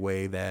great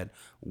way that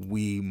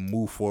we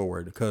move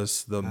forward,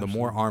 because the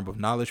more armed with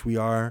knowledge we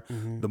are,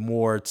 the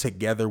more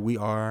together we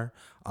are,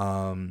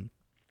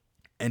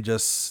 and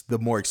just the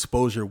more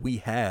exposure we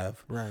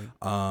have,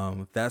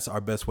 that's our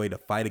best way to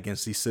fight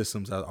against these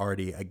systems that are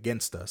already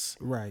against us.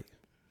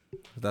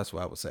 That's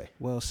what I would say.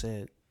 Well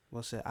said.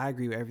 I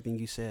agree with everything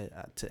you said.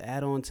 To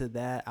add on to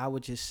that, I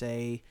would just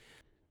say,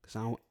 because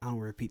I don't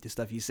repeat the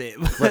stuff you said,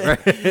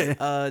 but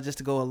just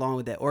to go along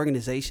with that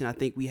organization, I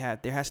think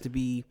there has to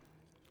be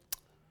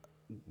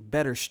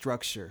better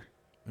structure.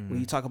 When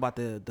you talk about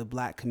the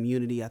Black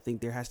community, I think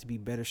there has to be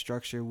better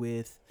structure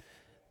with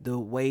the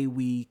way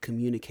we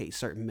communicate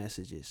certain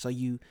messages. So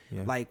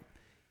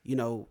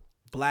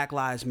Black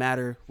Lives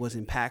Matter was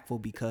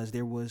impactful because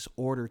there was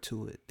order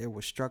to it. There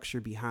was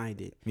structure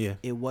behind it. Yeah.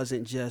 It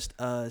wasn't just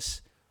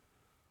us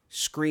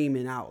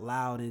screaming out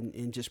loud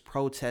and just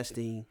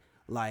protesting,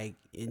 like,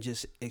 and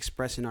just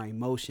expressing our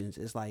emotions.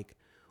 It's like,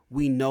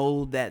 we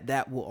know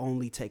that will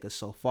only take us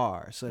so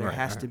far. So there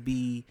has to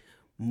be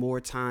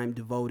more time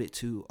devoted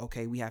to,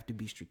 okay, we have to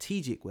be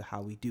strategic with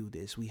how we do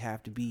this. We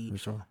have to be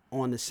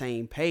on the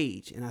same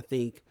page. And I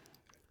think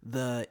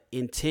the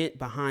intent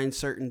behind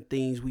certain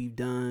things we've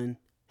done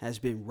has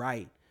been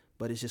right,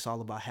 but it's just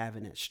all about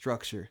having that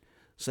structure.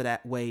 So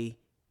that way,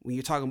 when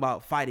you're talking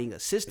about fighting a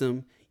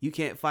system, you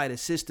can't fight a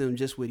system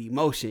just with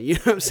emotion. You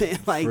know what I'm saying?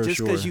 Like, just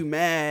because you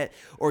mad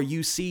or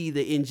you see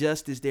the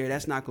injustice there,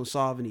 that's not going to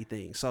solve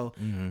anything. So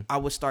I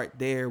would start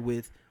there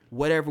with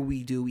whatever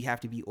we do, we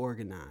have to be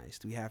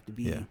organized. We have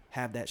to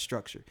have that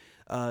structure.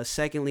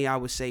 Secondly, I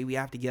would say we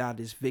have to get out of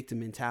this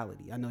victim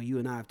mentality. I know you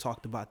and I have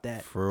talked about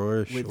that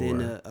within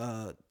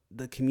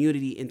the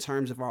community in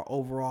terms of our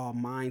overall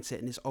mindset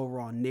and this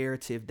overall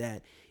narrative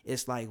that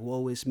it's like,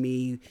 woe is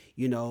me,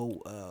 you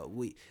know,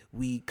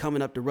 we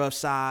coming up the rough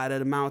side of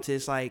the mountain.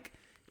 It's like,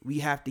 we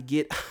have to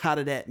get out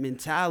of that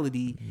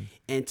mentality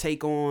and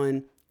take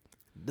on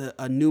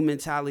a new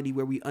mentality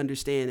where we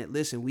understand that,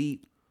 listen,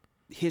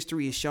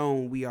 history has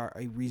shown we are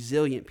a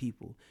resilient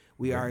people.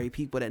 We are a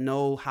people that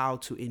know how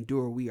to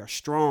endure. We are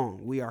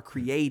strong. We are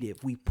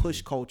creative. We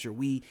push culture.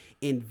 We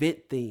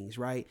invent things,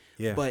 right?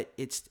 Yeah. But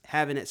it's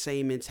having that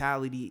same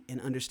mentality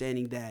and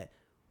understanding that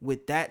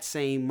with that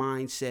same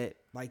mindset,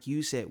 like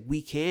you said,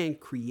 we can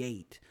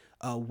create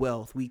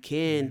wealth. We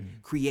can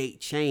create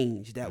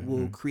change that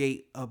will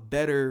create a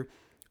better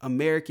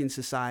American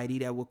society,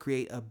 that will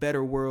create a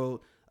better world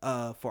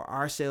for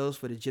ourselves,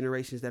 for the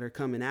generations that are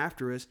coming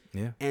after us,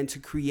 and to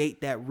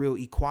create that real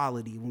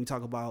equality. When we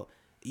talk about,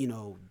 you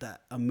know, the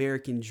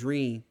American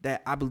dream,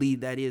 that I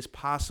believe that is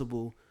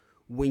possible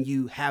when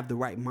you have the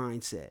right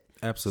mindset.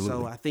 Absolutely.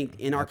 So I think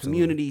in our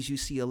communities, you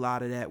see a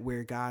lot of that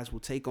where guys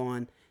will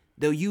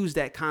they'll use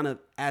that kind of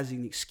as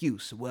an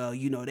excuse. Well,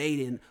 you know, they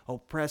didn't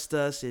oppressed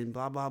us and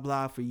blah, blah,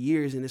 blah for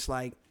years. And it's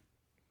like,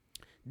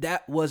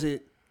 that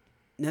wasn't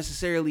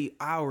necessarily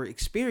our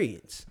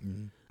experience.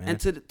 And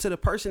to the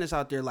person that's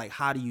out there, like,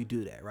 how do you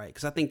do that, right?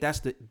 Because I think that's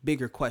the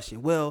bigger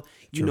question. Well,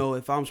 you know,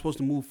 if I'm supposed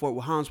to move forward,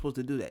 well, how am I supposed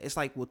to do that? It's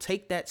like, well,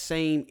 take that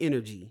same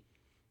energy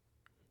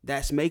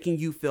that's making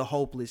you feel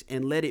hopeless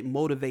and let it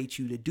motivate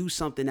you to do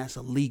something that's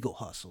a legal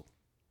hustle.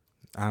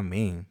 I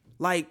mean,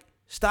 like,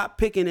 stop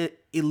picking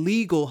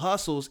illegal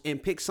hustles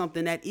and pick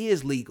something that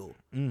is legal,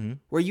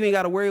 where you ain't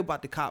got to worry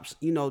about the cops,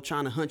 you know,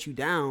 trying to hunt you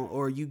down,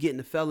 or you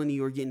getting a felony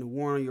or getting a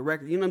warrant on your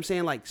record. You know what I'm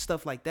saying? Like,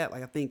 stuff like that.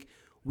 Like, I think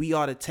we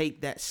ought to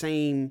take that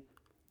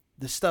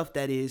the stuff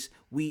that is,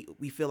 we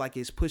feel like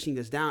is pushing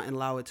us down, and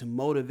allow it to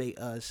motivate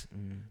us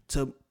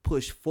to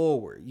push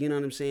forward. You know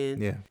what I'm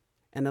saying? Yeah.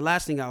 And the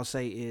last thing I'll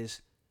say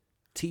is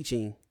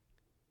teaching,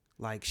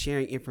 like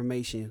sharing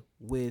information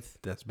with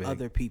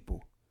other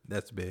people.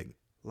 That's big.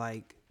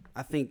 Like,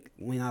 I think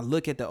when I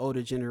look at the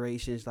older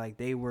generations, like,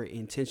 they were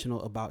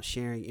intentional about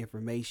sharing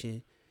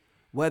information,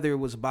 whether it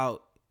was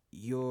about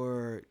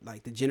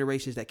the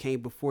generations that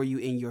came before you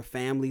in your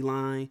family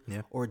line,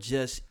 or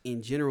just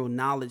in general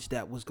knowledge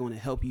that was going to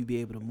help you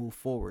be able to move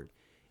forward.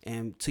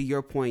 And to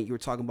your point, you were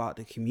talking about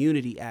the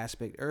community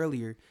aspect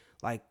earlier,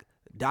 like,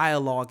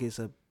 dialogue is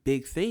a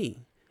big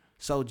thing.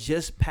 So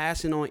just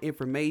passing on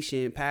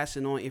information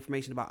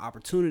about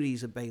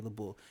opportunities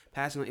available,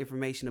 passing on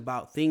information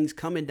about things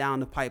coming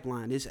down the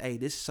pipeline. This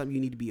is something you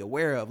need to be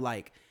aware of.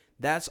 Like,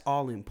 that's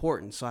all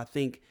important. So I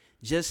think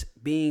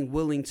just being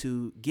willing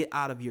to get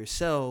out of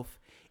yourself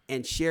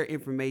and share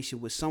information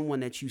with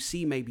someone that you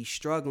see may be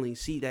struggling,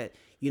 see that,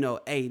 you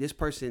know, hey, this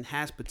person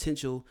has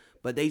potential,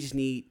 but they just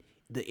need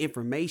the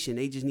information.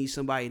 They just need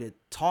somebody to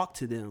talk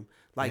to them.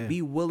 Like,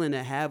 be willing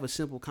to have a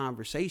simple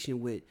conversation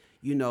with,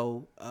 you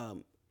know,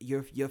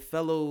 your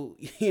fellow,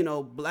 you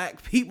know,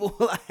 black people.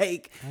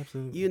 Like,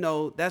 absolutely. You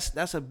know,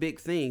 that's a big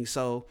thing.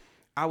 So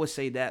I would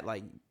say that,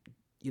 like,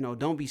 you know,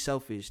 don't be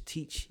selfish,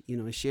 teach, you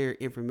know, and share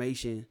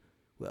information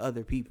with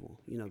other people,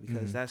 you know,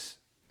 because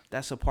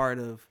that's a part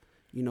of,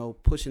 you know,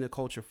 pushing the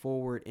culture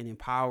forward and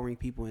empowering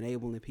people,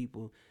 enabling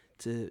people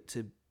to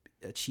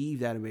achieve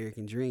that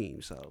American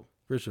dream. So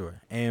for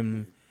sure.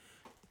 And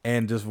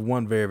just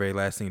one very, very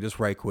last thing, just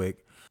right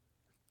quick,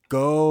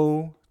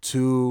 go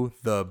to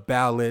the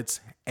ballots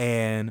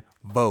and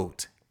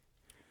vote.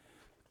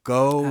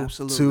 Go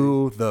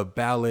to the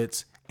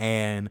ballots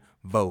and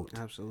vote.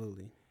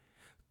 Absolutely.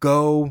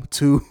 Go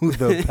to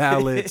the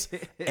ballots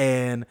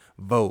and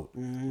vote.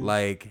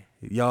 Like,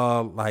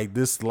 y'all, like,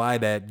 this lie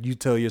that you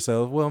tell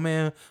yourself, well,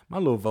 man, my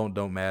little vote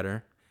don't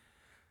matter.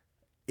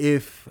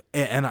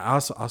 And I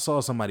saw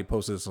somebody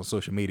post this on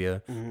social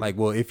media, like,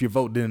 well, if your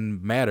vote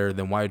didn't matter,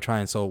 then why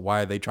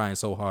are they trying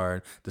so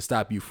hard to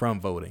stop you from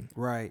voting?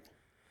 Right.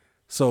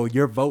 So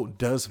your vote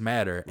does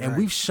matter, and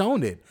we've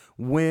shown it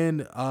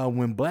when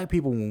black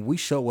people, when we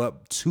show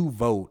up to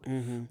vote,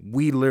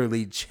 we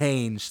literally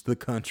change the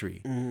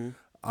country.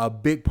 a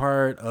big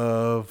part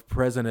of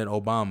President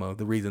Obama,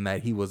 the reason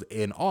that he was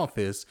in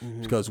office,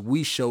 is because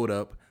we showed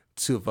up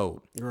to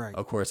vote. Right.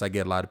 Of course, I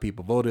get a lot of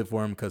people voted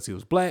for him because he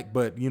was black,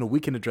 but we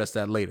can address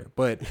that later.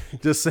 But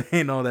just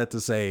saying all that to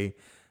say,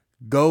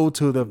 go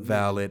to the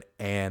ballot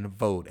and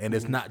vote. And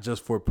it's not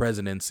just for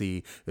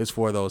presidency. It's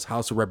for those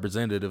House of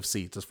Representative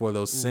seats. It's for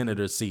those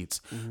senator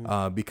seats,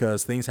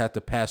 because things have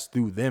to pass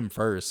through them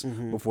first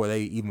before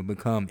they even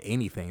become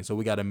anything. So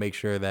we got to make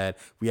sure that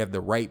we have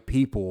the right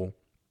people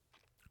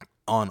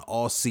on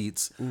all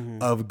seats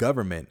of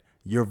government.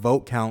 Your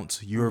vote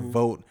counts. Your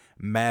vote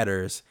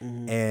matters.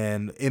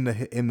 And in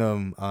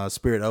the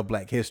spirit of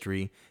Black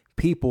history,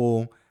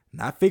 people,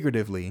 not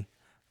figuratively,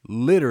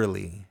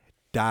 literally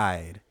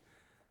died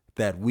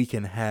that we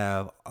can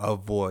have a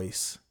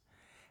voice.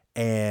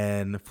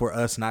 And for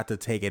us not to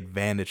take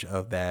advantage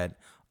of that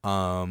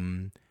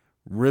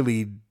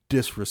really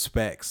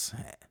disrespects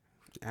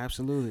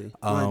Absolutely.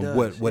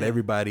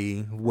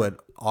 what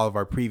all of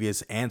our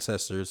previous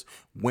ancestors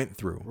went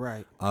through.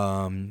 Right.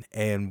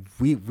 And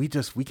we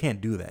can't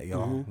do that,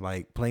 y'all.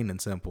 Like, plain and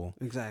simple.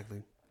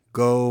 Exactly.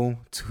 Go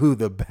to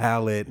the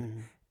ballot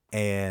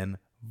and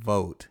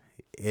vote.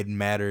 It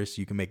matters.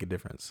 You can make a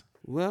difference.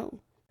 Well,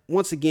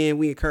 once again,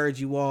 we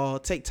encourage you all,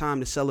 take time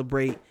to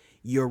celebrate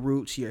your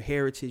roots, your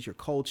heritage, your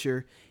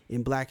culture.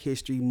 In Black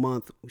History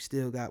Month, we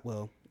still got,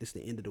 it's the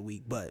end of the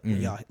week, but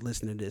when y'all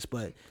listening to this,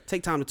 but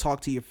take time to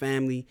talk to your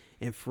family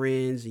and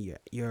friends and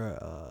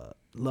your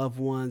loved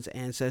ones,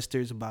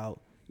 ancestors about,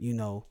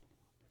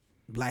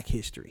 Black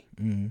history,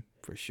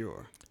 for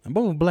sure. And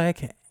both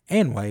Black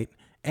and white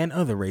and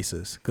other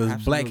races,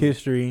 because Black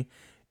history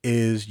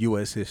is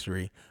U.S.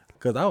 history.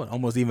 Because I would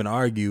almost even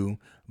argue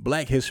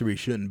Black history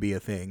shouldn't be a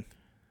thing.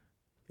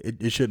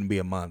 It shouldn't be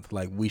a month.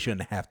 Like, we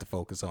shouldn't have to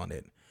focus on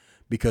it,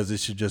 because it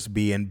should just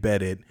be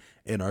embedded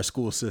in our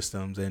school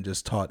systems and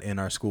just taught in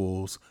our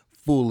schools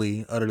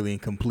fully, utterly,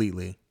 and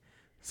completely.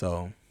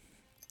 So,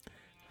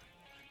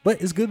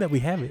 but it's good that we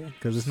have it,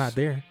 because it's not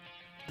there.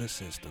 The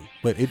system.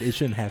 But it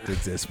shouldn't have to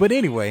exist. But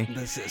anyway.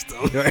 The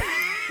system.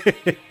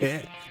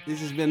 This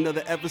has been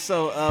another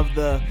episode of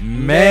the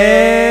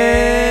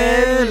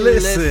Man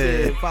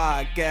Listen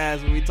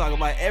podcast, where we talk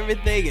about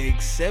everything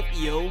except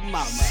your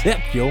mama.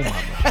 Except your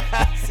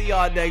mama. See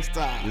y'all next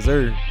time. Yes,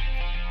 sir.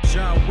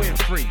 John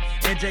Winfrey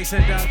and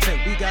Jason Dante,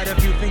 we got a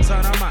few things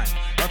on our mind,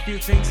 a few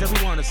things that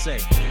we want to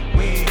say.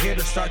 We ain't here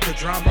to start the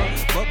drama,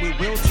 but we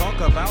will talk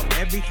about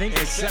everything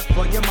except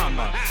for your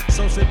mama.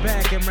 So sit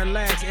back and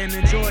relax and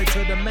enjoy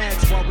to the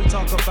max while we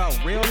talk about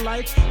real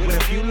life with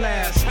a few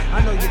laughs.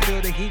 I know you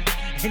feel the heat,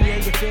 and yeah,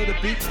 you feel the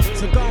beat,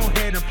 so go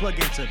ahead and plug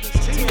into this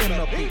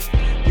TMLP.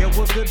 Yeah,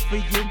 we're good for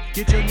you,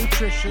 get your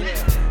nutrition.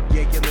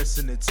 Yeah, you're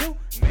listening to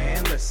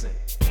Man Listen.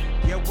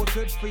 Yeah, we're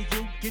good for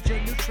you, get your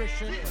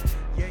nutrition.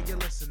 Yeah, you're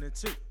listening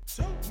to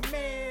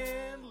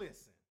Man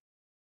Listen.